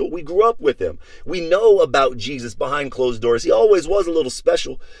special. We grew up with him. We know about Jesus behind closed doors. He always was a little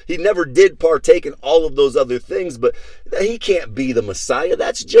special. He never did partake in all of those other things, but he can't be the Messiah.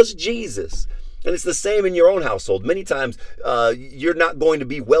 That's just Jesus. And it's the same in your own household. Many times you're not going to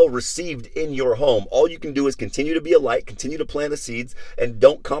be well received in your home. All you can do is continue to be a light, continue to plant the seeds, and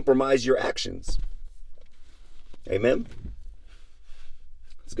don't compromise your actions. Amen?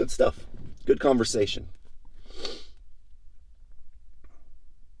 It's good stuff. Good conversation.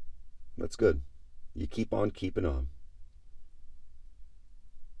 That's good. You keep on keeping on.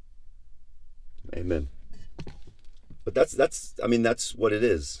 Amen. But that's what it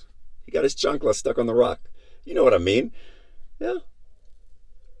is. He got his chancla stuck on the rock. You know what I mean? Yeah.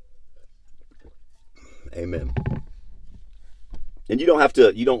 Amen. And you have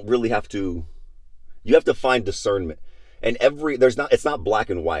to find discernment. And it's not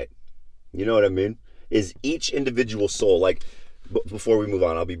black and white. You know what I mean? Is each individual soul, like, before we move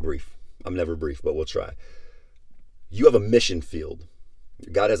on, I'll be brief. I'm never brief, but we'll try. You have a mission field.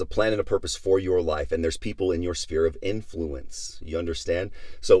 God has a plan and a purpose for your life, and there's people in your sphere of influence. You understand?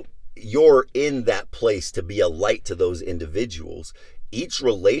 So you're in that place to be a light to those individuals. Each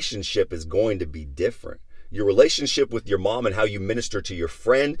relationship is going to be different. Your relationship with your mom and how you minister to your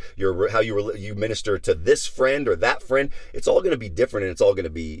friend, how you minister to this friend or that friend, it's all going to be different, and it's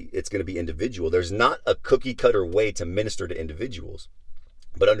going to be individual. There's not a cookie cutter way to minister to individuals.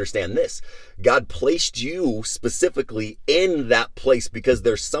 But understand this, God placed you specifically in that place because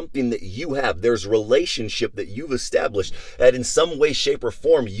there's something that you have. There's relationship that you've established that in some way, shape, or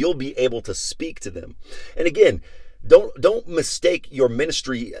form, you'll be able to speak to them. And again, don't mistake your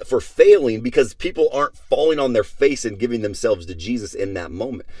ministry for failing because people aren't falling on their face and giving themselves to Jesus in that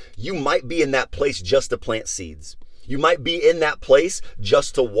moment. You might be in that place just to plant seeds. You might be in that place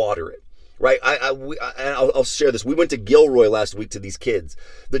just to water it. Right? I'll share this. We went to Gilroy last week to these kids.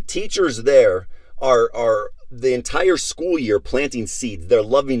 The teachers there are the entire school year planting seeds. They're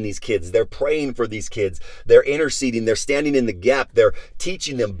loving these kids. They're praying for these kids. They're interceding. They're standing in the gap. They're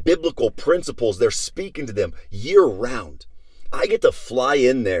teaching them biblical principles. They're speaking to them year round. I get to fly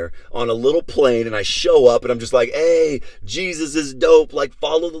in there on a little plane and I show up and I'm just like, hey, Jesus is dope. Like,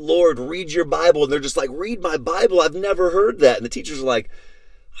 follow the Lord, read your Bible. And they're just like, read my Bible. I've never heard that. And the teachers are like,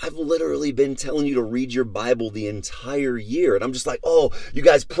 I've literally been telling you to read your Bible the entire year. And I'm just like, oh, you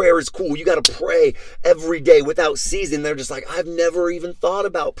guys, prayer is cool. You got to pray every day without ceasing. They're just like, I've never even thought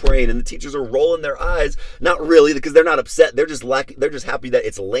about praying. And the teachers are rolling their eyes. Not really, because they're not upset. They're just happy that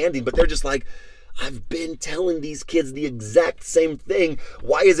it's landing. But they're just like, I've been telling these kids the exact same thing.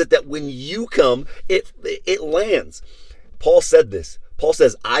 Why is it that when you come, it lands? Paul said this. Paul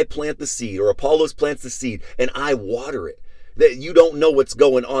says, I plant the seed, or Apollos plants the seed, and I water it. That you don't know what's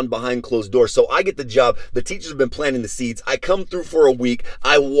going on behind closed doors. So I get the job. The teachers have been planting the seeds. I come through for a week.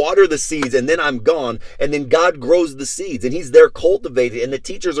 I water the seeds and then I'm gone. And then God grows the seeds and he's there cultivating. And the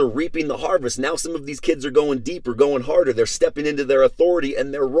teachers are reaping the harvest. Now some of these kids are going deeper, going harder. They're stepping into their authority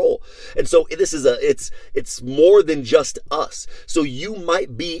and their role. And so it's more than just us. So you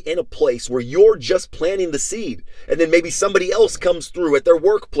might be in a place where you're just planting the seed. And then maybe somebody else comes through at their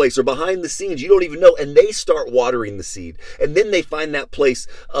workplace or behind the scenes. You don't even know. And they start watering the seed. And then they find that place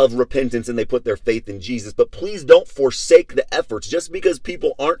of repentance and they put their faith in Jesus. But please don't forsake the efforts. Just because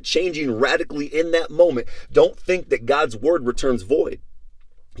people aren't changing radically in that moment, don't think that God's word returns void.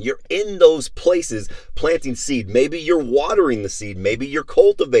 You're in those places planting seed. Maybe you're watering the seed. Maybe you're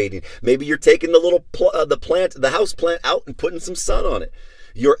cultivating. Maybe you're taking the house plant out and putting some sun on it.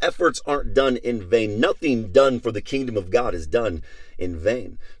 Your efforts aren't done in vain. Nothing done for the kingdom of God is done in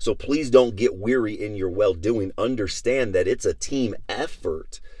vain. So please don't get weary in your well-doing. Understand that it's a team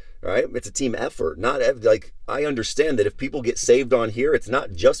effort. Right? It's a team effort. I understand that if people get saved on here, it's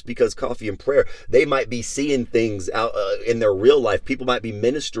not just because coffee and prayer. They might be seeing things out in their real life. People might be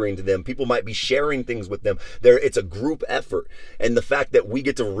ministering to them. People might be sharing things with them. It's a group effort. And the fact that we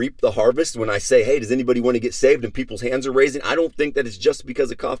get to reap the harvest when I say, hey, does anybody want to get saved? And people's hands are raising. I don't think that it's just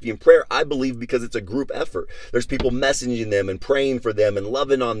because of coffee and prayer. I believe because it's a group effort. There's people messaging them and praying for them and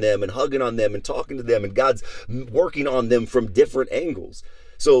loving on them and hugging on them and talking to them. And God's working on them from different angles.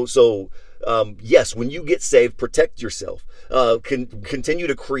 So yes, when you get saved, protect yourself. Continue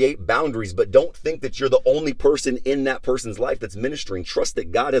to create boundaries, but don't think that you're the only person in that person's life that's ministering. Trust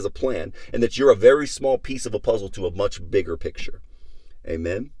that God has a plan and that you're a very small piece of a puzzle to a much bigger picture.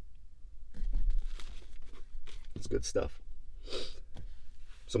 Amen? That's good stuff.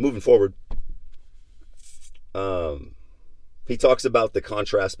 So moving forward, he talks about the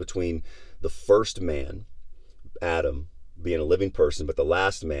contrast between the first man, Adam, being a living person, but the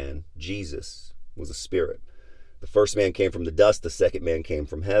last man, Jesus, was a spirit. The first man came from the dust, the second man came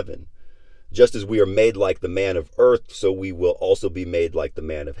from heaven. Just as we are made like the man of earth, so we will also be made like the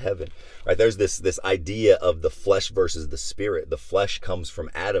man of heaven. Right? There's this idea of the flesh versus the spirit. The flesh comes from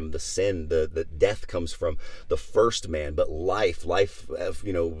Adam, the sin, the death comes from the first man, but life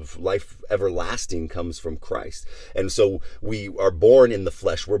everlasting comes from Christ. And so we are born in the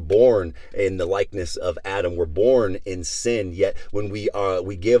flesh. We're born in the likeness of Adam. We're born in sin. Yet when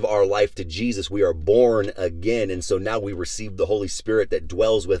we give our life to Jesus, we are born again. And so now we receive the Holy Spirit that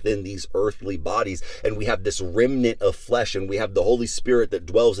dwells within these earthly bodies, and we have this remnant of flesh, and we have the Holy Spirit that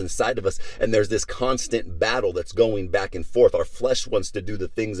dwells inside of us, and there's this constant battle that's going back and forth. Our flesh wants to do the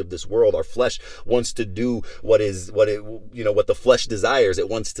things of this world. Our flesh wants to do what the flesh desires. It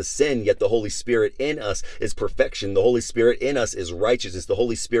wants to sin, yet the Holy Spirit in us is perfection. The Holy Spirit in us is righteousness. The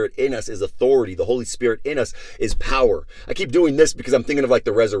Holy Spirit in us is authority. The Holy Spirit in us is power. I keep doing this because I'm thinking of like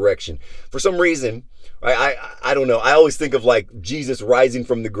the resurrection. For some reason, I don't know. I always think of like Jesus rising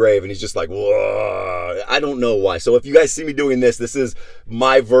from the grave and he's just like, whoa. I don't know why. So if you guys see me doing this, this is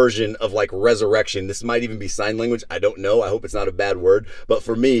my version of like resurrection. This might even be sign language. I don't know. I hope it's not a bad word. But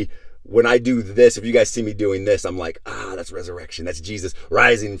for me, when I do this, if you guys see me doing this, I'm like, that's resurrection. That's Jesus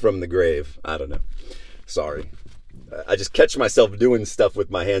rising from the grave. I don't know. Sorry. I just catch myself doing stuff with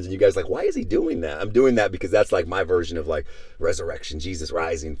my hands and you guys are like, why is he doing that? I'm doing that because that's like my version of like resurrection, Jesus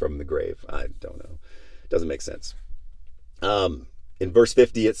rising from the grave. I don't know. Doesn't make sense. In verse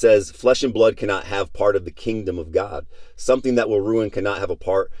 50, it says, flesh and blood cannot have part of the kingdom of God. Something that will ruin cannot have a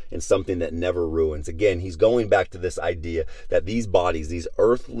part in something that never ruins. Again, he's going back to this idea that these bodies, these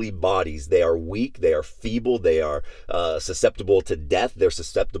earthly bodies, they are weak, they are feeble, they are susceptible to death, they're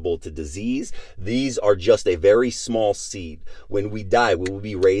susceptible to disease. These are just a very small seed. When we die, we will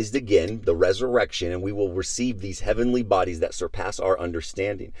be raised again, the resurrection, and we will receive these heavenly bodies that surpass our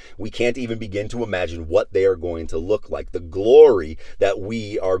understanding. We can't even begin to imagine what they are going to look like, the glory that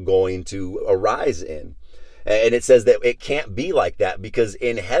we are going to arise in. And it says that it can't be like that because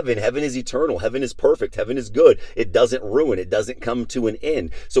in heaven is eternal. Heaven is perfect. Heaven is good. It doesn't ruin. It doesn't come to an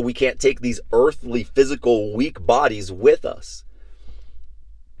end. So we can't take these earthly, physical, weak bodies with us.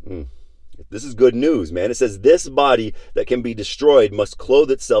 This is good news, man. It says this body that can be destroyed must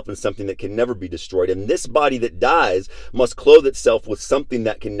clothe itself in something that can never be destroyed. And this body that dies must clothe itself with something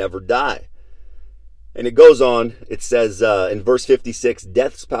that can never die. And it goes on, it says in verse 56,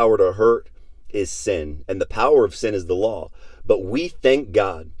 death's power to hurt is sin, and the power of sin is the law. But we thank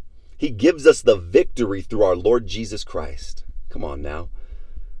God. He gives us the victory through our Lord Jesus Christ. Come on now.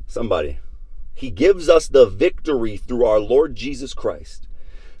 Somebody. He gives us the victory through our Lord Jesus Christ.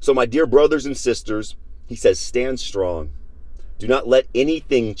 So my dear brothers and sisters, he says, stand strong. Do not let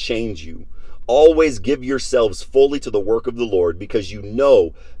anything change you. Always give yourselves fully to the work of the Lord, because you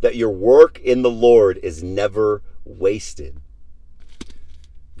know that your work in the Lord is never wasted.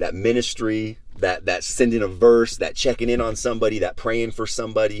 That ministry, that sending a verse, that checking in on somebody, that praying for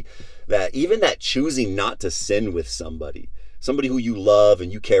somebody, that even that choosing not to sin with somebody who you love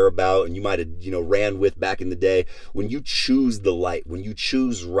and you care about and you might have, ran with back in the day. When you choose the light, when you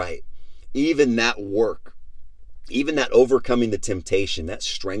choose right, even that work, even that overcoming the temptation, that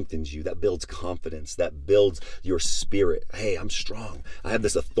strengthens you, that builds confidence, that builds your spirit. Hey, I'm strong. I have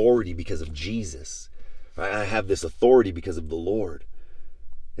this authority because of Jesus. I have this authority because of the Lord.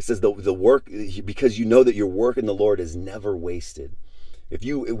 It says the work, because you know that your work in the Lord is never wasted.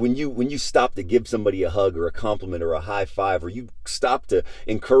 When you stop to give somebody a hug or a compliment or a high five, or you stop to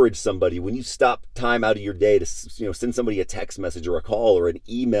encourage somebody, when you stop time out of your day to send somebody a text message or a call or an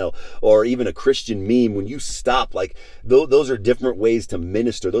email or even a Christian meme, when you stop, like those are different ways to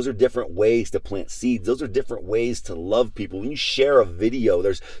minister. Those are different ways to plant seeds. Those are different ways to love people. When you share a video,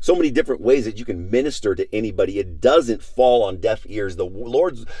 there's so many different ways that you can minister to anybody. It doesn't fall on deaf ears. The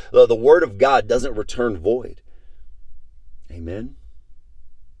word of God doesn't return void. Amen.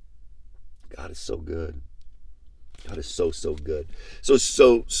 God is so good. God is so good.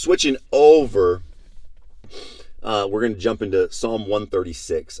 So switching over, we're going to jump into Psalm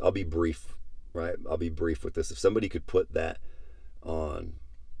 136. I'll be brief, right? I'll be brief with this. If somebody could put that on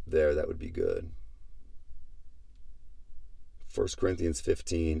there, that would be good. 1 Corinthians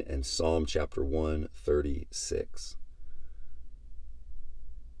 15 and Psalm chapter 136.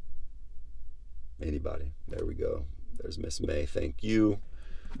 Anybody? There we go. There's Miss May. Thank you.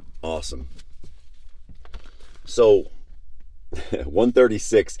 Awesome. So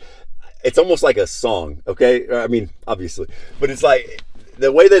 136, it's almost like a song, okay? I mean, obviously, but it's like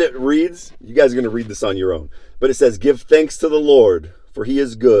the way that it reads, you guys are going to read this on your own, but it says, "Give thanks to the Lord, for he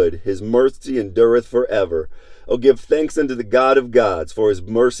is good. His mercy endureth forever. Oh, give thanks unto the God of gods, for his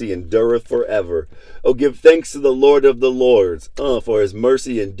mercy endureth forever. Oh, give thanks to the Lord of the lords, for his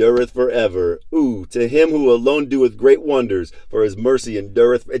mercy endureth forever. Ooh, to him who alone doeth great wonders, for his mercy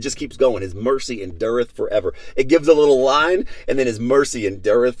endureth." It just keeps going. His mercy endureth forever. It gives a little line, and then his mercy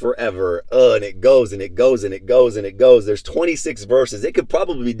endureth forever. And it goes, and it goes, and it goes, and it goes. There's 26 verses. It could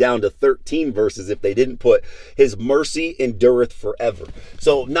probably be down to 13 verses if they didn't put his mercy endureth forever.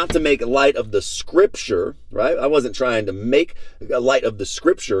 So not to make light of the scripture, right? I wasn't trying to make light of the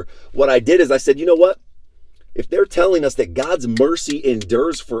scripture. What I did is I said, you know what? If they're telling us that God's mercy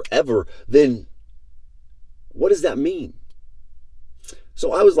endures forever, then what does that mean?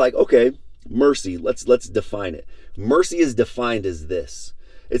 So I was like, okay, mercy, let's define it. Mercy is defined as this.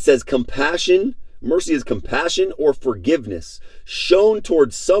 It says compassion. Mercy is compassion or forgiveness shown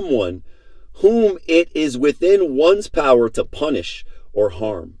towards someone whom it is within one's power to punish or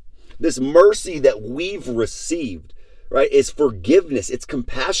harm. This mercy that we've received, right, is forgiveness. It's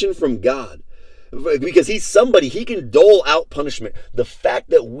compassion from God. Because he's somebody, he can dole out punishment. The fact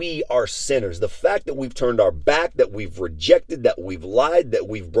that we are sinners, the fact that we've turned our back, that we've rejected, that we've lied, that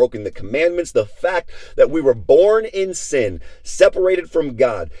we've broken the commandments, the fact that we were born in sin, separated from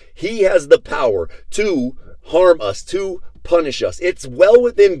God, he has the power to harm us, to punish us. It's well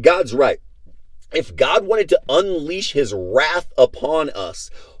within God's right. If God wanted to unleash his wrath upon us,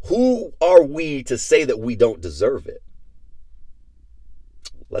 who are we to say that we don't deserve it?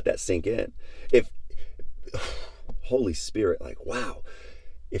 Let that sink in. Holy Spirit, like, wow.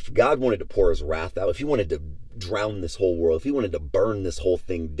 If God wanted to pour his wrath out, if he wanted to drown this whole world, if he wanted to burn this whole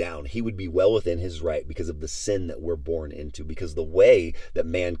thing down, he would be well within his right because of the sin that we're born into, because the way that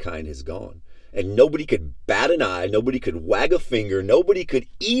mankind has gone. And nobody could bat an eye, nobody could wag a finger, nobody could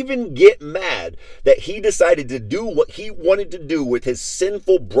even get mad that he decided to do what he wanted to do with his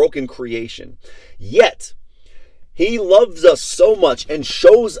sinful, broken creation. Yet, he loves us so much and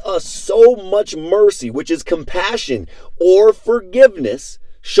shows us so much mercy, which is compassion or forgiveness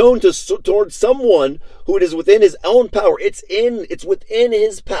shown towards someone who it is within his own power. It's within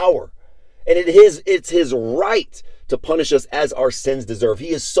his power. And it's his right to punish us as our sins deserve.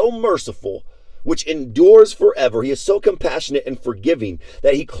 He is so merciful, which endures forever. He is so compassionate and forgiving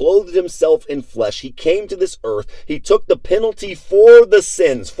that he clothed himself in flesh. He came to this earth. He took the penalty for the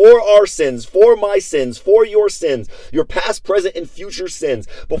sins, for our sins, for my sins, for your sins, your past, present, and future sins.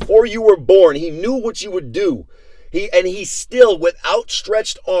 Before you were born, he knew what you would do. He still, with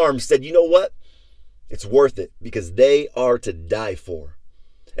outstretched arms, said, you know what? It's worth it because they are to die for.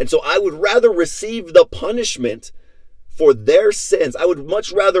 And so I would rather receive the punishment for their sins. I would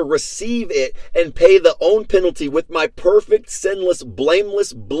much rather receive it and pay the own penalty with my perfect, sinless,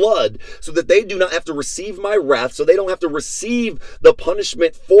 blameless blood so that they do not have to receive my wrath, so they don't have to receive the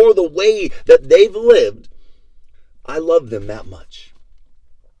punishment for the way that they've lived. I love them that much.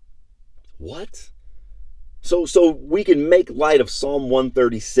 What? So we can make light of Psalm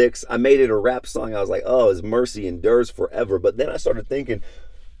 136. I made it a rap song. I was like, oh, his mercy endures forever. But then I started thinking,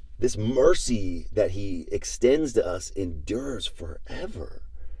 this mercy that he extends to us endures forever.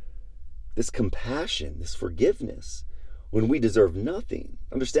 This compassion, this forgiveness, when we deserve nothing.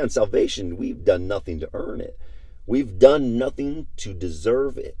 Understand, salvation, we've done nothing to earn it. We've done nothing to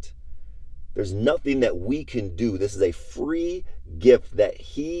deserve it. There's nothing that we can do. This is a free gift that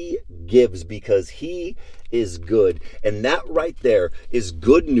he gives because he is good. And that right there is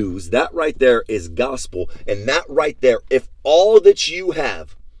good news. That right there is gospel. And that right there, if all that you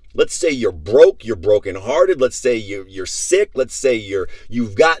have, let's say you're broke, you're brokenhearted, let's say you're sick, let's say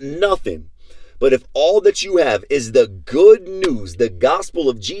you've got nothing. But if all that you have is the good news, the gospel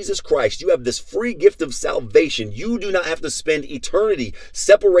of Jesus Christ, you have this free gift of salvation. You do not have to spend eternity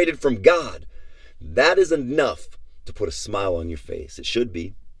separated from God. That is enough to put a smile on your face. It should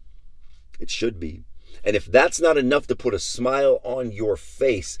be. It should be. And if that's not enough to put a smile on your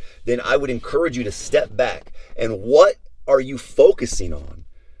face, then I would encourage you to step back. And what are you focusing on?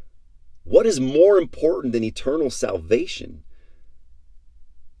 What is more important than eternal salvation?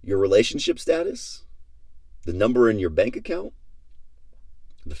 Your relationship status? The number in your bank account?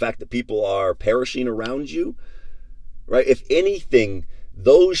 The fact that people are perishing around you? Right? If anything,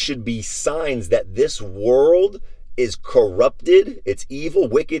 those should be signs that this world is corrupted, it's evil,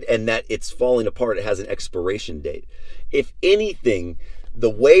 wicked, and that it's falling apart. It has an expiration date. If anything, the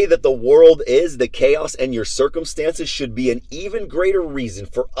way that the world is, the chaos and your circumstances should be an even greater reason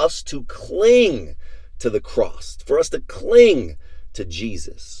for us to cling to the cross, for us to cling to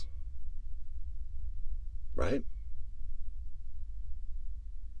Jesus. Right?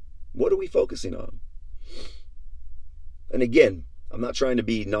 What are we focusing on? And again, I'm not trying to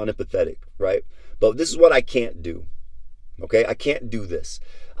be non-empathetic, right? But this is what I can't do. Okay? I can't do this.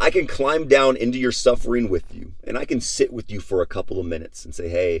 I can climb down into your suffering with you, and I can sit with you for a couple of minutes and say,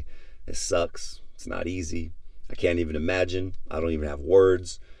 hey, this sucks. It's not easy. I can't even imagine. I don't even have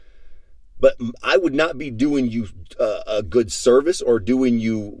words. But I would not be doing you a good service or doing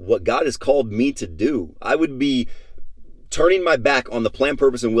you what God has called me to do. I would be turning my back on the plan,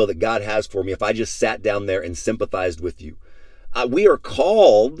 purpose, and will that God has for me if I just sat down there and sympathized with you. We are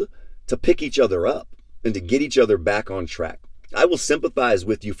called to pick each other up and to get each other back on track. I will sympathize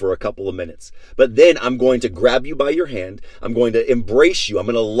with you for a couple of minutes, but then I'm going to grab you by your hand. I'm going to embrace you. I'm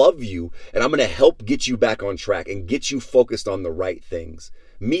going to love you, and I'm going to help get you back on track and get you focused on the right things.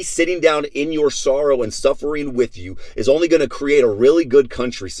 Me sitting down in your sorrow and suffering with you is only going to create a really good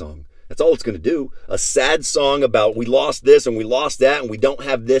country song. That's all it's going to do. A sad song about we lost this and we lost that and we don't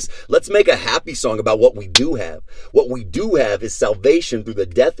have this. Let's make a happy song about what we do have. What we do have is salvation through the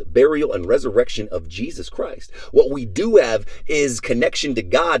death, burial, and resurrection of Jesus Christ. What we do have is connection to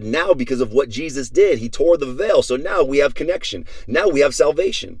God now because of what Jesus did. He tore the veil. So now we have connection. Now we have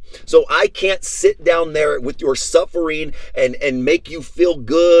salvation. So I can't sit down there with your suffering and make you feel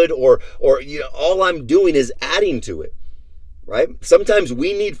good or all I'm doing is adding to it. Right? Sometimes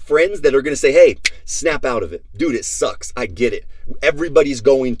we need friends that are going to say, hey, snap out of it. Dude, it sucks. I get it. Everybody's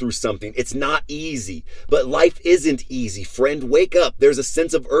going through something. It's not easy, but life isn't easy. Friend, wake up. There's a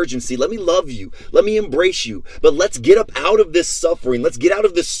sense of urgency. Let me love you. Let me embrace you. But let's get up out of this suffering. Let's get out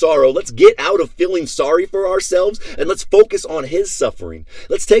of this sorrow. Let's get out of feeling sorry for ourselves and let's focus on his suffering.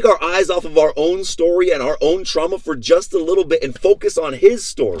 Let's take our eyes off of our own story and our own trauma for just a little bit and focus on his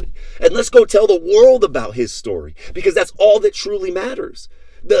story. And let's go tell the world about his story because that's all that truly matters.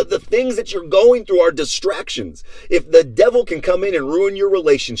 The things that you're going through are distractions. If the devil can come in and ruin your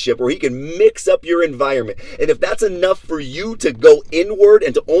relationship or he can mix up your environment, and if that's enough for you to go inward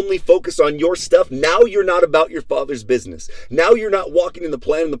and to only focus on your stuff, now you're not about your Father's business. Now you're not walking in the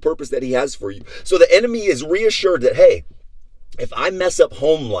plan and the purpose that he has for you. So the enemy is reassured that, hey, if I mess up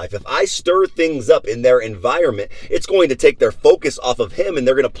home life, if I stir things up in their environment, it's going to take their focus off of him and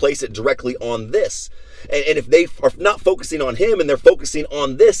they're going to place it directly on this. And if they are not focusing on him and they're focusing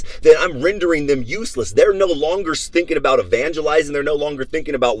on this, then I'm rendering them useless. They're no longer thinking about evangelizing. They're no longer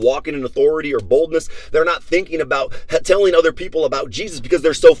thinking about walking in authority or boldness. They're not thinking about telling other people about Jesus because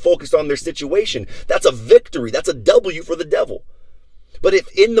they're so focused on their situation. That's a victory. That's a W for the devil. But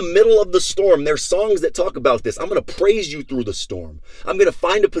if in the middle of the storm, there's songs that talk about this, I'm going to praise you through the storm. I'm going to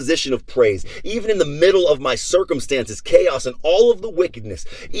find a position of praise. Even in the middle of my circumstances, chaos, and all of the wickedness,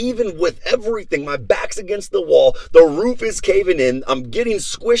 even with everything, my back's against the wall, the roof is caving in, I'm getting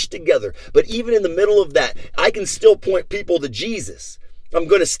squished together. But even in the middle of that, I can still point people to Jesus. I'm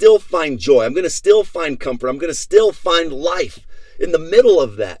going to still find joy. I'm going to still find comfort. I'm going to still find life in the middle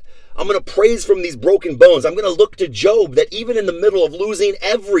of that. I'm going to praise from these broken bones. I'm going to look to Job that even in the middle of losing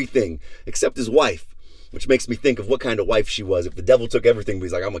everything except his wife, which makes me think of what kind of wife she was. If the devil took everything,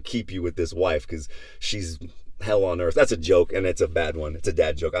 he's like, I'm going to keep you with this wife because she's hell on earth. That's a joke and it's a bad one. It's a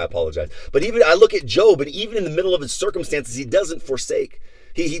dad joke. I apologize. But even I look at Job and even in the middle of his circumstances, he doesn't forsake.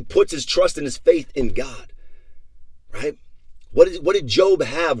 He puts his trust and his faith in God, right? What did Job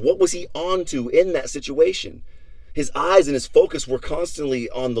have? What was he on to in that situation? His eyes and his focus were constantly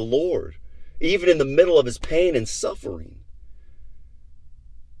on the Lord. even in the middle of his pain and suffering.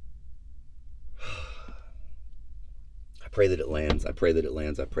 I pray that it lands. I pray that it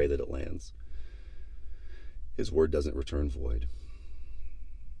lands. I pray that it lands. His word doesn't return void.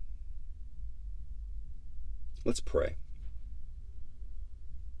 Let's pray.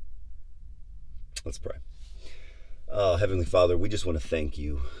 Let's pray. Oh, Heavenly Father, we just want to thank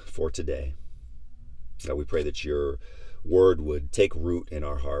you for today. God, we pray that your word would take root in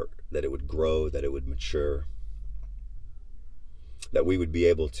our heart, that it would grow, that it would mature, that we would be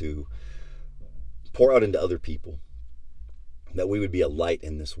able to pour out into other people, that we would be a light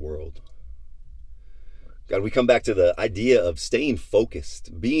in this world. God, we come back to the idea of staying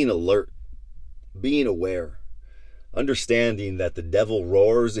focused, being alert, being aware, understanding that the devil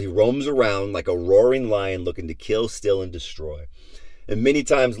roars, he roams around like a roaring lion looking to kill, steal, and destroy. And many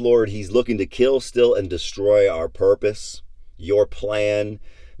times, Lord, he's looking to kill, steal, and destroy our purpose, your plan.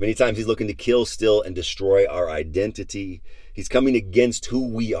 Many times he's looking to kill, steal, and destroy our identity. He's coming against who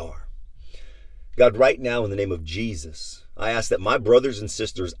we are. God, right now, in the name of Jesus, I ask that my brothers and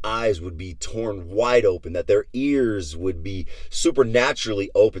sisters' eyes would be torn wide open, that their ears would be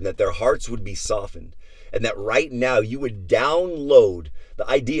supernaturally open, that their hearts would be softened, and that right now you would download the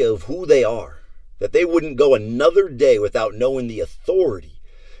idea of who they are, that they wouldn't go another day without knowing the authority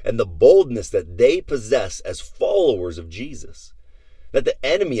and the boldness that they possess as followers of Jesus. That the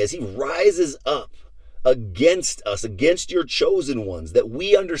enemy, as he rises up against us, against your chosen ones, that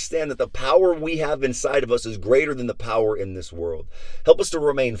we understand that the power we have inside of us is greater than the power in this world. Help us to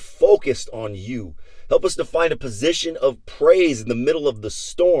remain focused on you. Help us to find a position of praise in the middle of the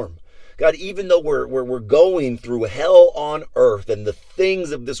storm. God, even though we're going through hell on earth and the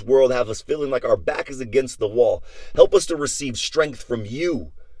things of this world have us feeling like our back is against the wall, help us to receive strength from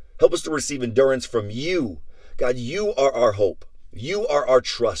you. Help us to receive endurance from you. God, you are our hope. You are our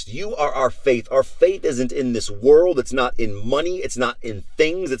trust. You are our faith. Our faith isn't in this world. It's not in money. It's not in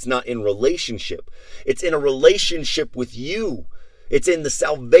things. It's not in relationship. It's in a relationship with you. It's in the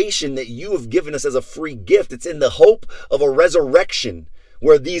salvation that you have given us as a free gift. It's in the hope of a resurrection,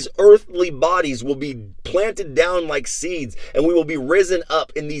 where these earthly bodies will be planted down like seeds and we will be risen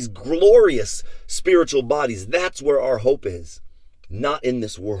up in these glorious spiritual bodies. That's where our hope is. Not in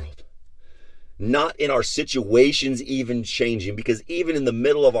this world. Not in our situations even changing, because even in the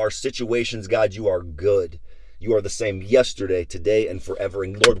middle of our situations, God, you are good. You are the same yesterday, today, and forever.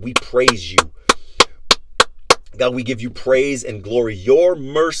 And Lord, we praise you. God, we give you praise and glory. Your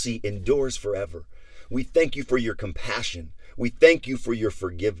mercy endures forever. We thank you for your compassion. We thank you for your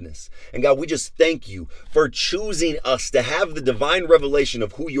forgiveness. And God, we just thank you for choosing us to have the divine revelation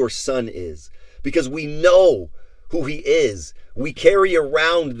of who your Son is, because we know who he is. We carry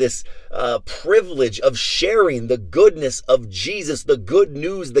around this privilege of sharing the goodness of Jesus, the good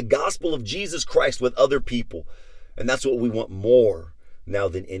news, the gospel of Jesus Christ with other people. And that's what we want more now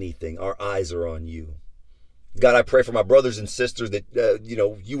than anything. Our eyes are on you. God, I pray for my brothers and sisters that,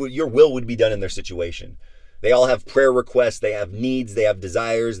 your will would be done in their situation. They all have prayer requests. They have needs. They have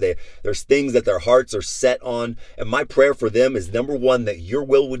desires. There's things that their hearts are set on. And my prayer for them is, number one, that your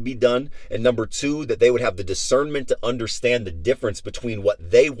will would be done. And number two, that they would have the discernment to understand the difference between what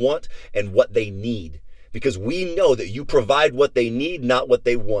they want and what they need. Because we know that you provide what they need, not what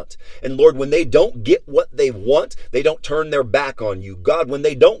they want. And Lord, when they don't get what they want, they don't turn their back on you. God, when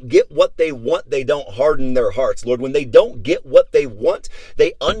they don't get what they want, they don't harden their hearts. Lord, when they don't get what they want,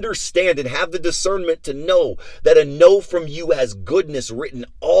 they understand and have the discernment to know that a no from you has goodness written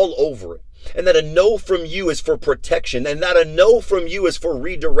all over it. And that a no from you is for protection, and that a no from you is for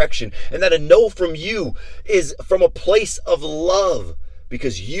redirection, and that a no from you is from a place of love,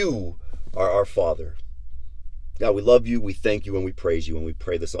 because you are our Father. God, we love you, we thank you, and we praise you, and we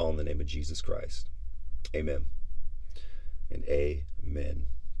pray this all in the name of Jesus Christ. Amen and amen.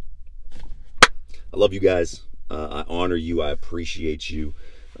 I love you guys. I honor you. I appreciate you.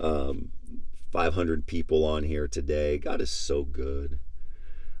 500 people on here today. God is so good.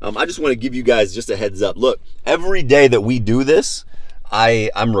 I just want to give you guys just a heads up. Look, every day that we do this,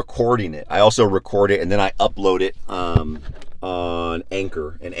 I'm recording it. I also record it, and then I upload it on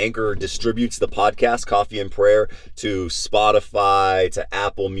Anchor. And Anchor distributes the podcast, Coffee and Prayer, to Spotify, to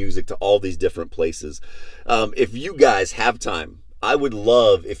Apple Music, to all these different places. If you guys have time, I would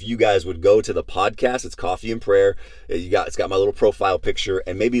love if you guys would go to the podcast. It's Coffee and Prayer. It's got my little profile picture,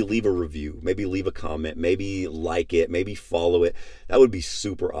 and maybe leave a review, maybe leave a comment, maybe like it, maybe follow it. That would be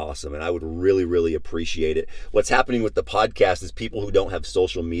super awesome, and I would really, really appreciate it. What's happening with the podcast is people who don't have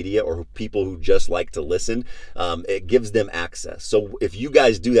social media or people who just like to listen, it gives them access. So if you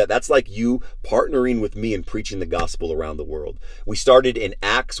guys do that, that's like you partnering with me and preaching the gospel around the world. We started in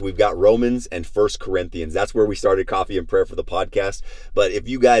Acts. We've got Romans and 1 Corinthians. That's where we started Coffee and Prayer for the podcast. But if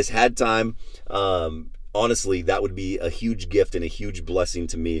you guys had time, honestly, that would be a huge gift and a huge blessing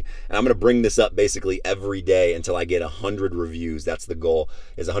to me. And I'm going to bring this up basically every day until I get 100 reviews. That's the goal,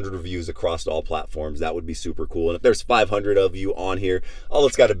 is 100 reviews across all platforms. That would be super cool. And if there's 500 of you on here, all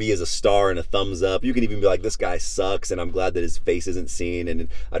it's got to be is a star and a thumbs up. You can even be like, this guy sucks, and I'm glad that his face isn't seen, and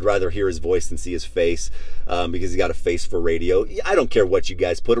I'd rather hear his voice than see his face, because he's got a face for radio. I don't care what you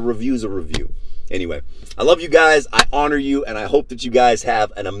guys put. A review's a review. Anyway, I love you guys. I honor you, and I hope that you guys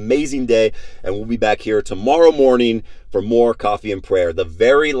have an amazing day. And we'll be back here tomorrow morning for more Coffee and Prayer, the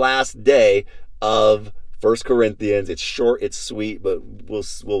very last day of 1 Corinthians. It's short, it's sweet, but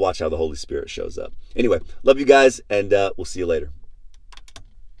we'll watch how the Holy Spirit shows up. Anyway, love you guys, and we'll see you later.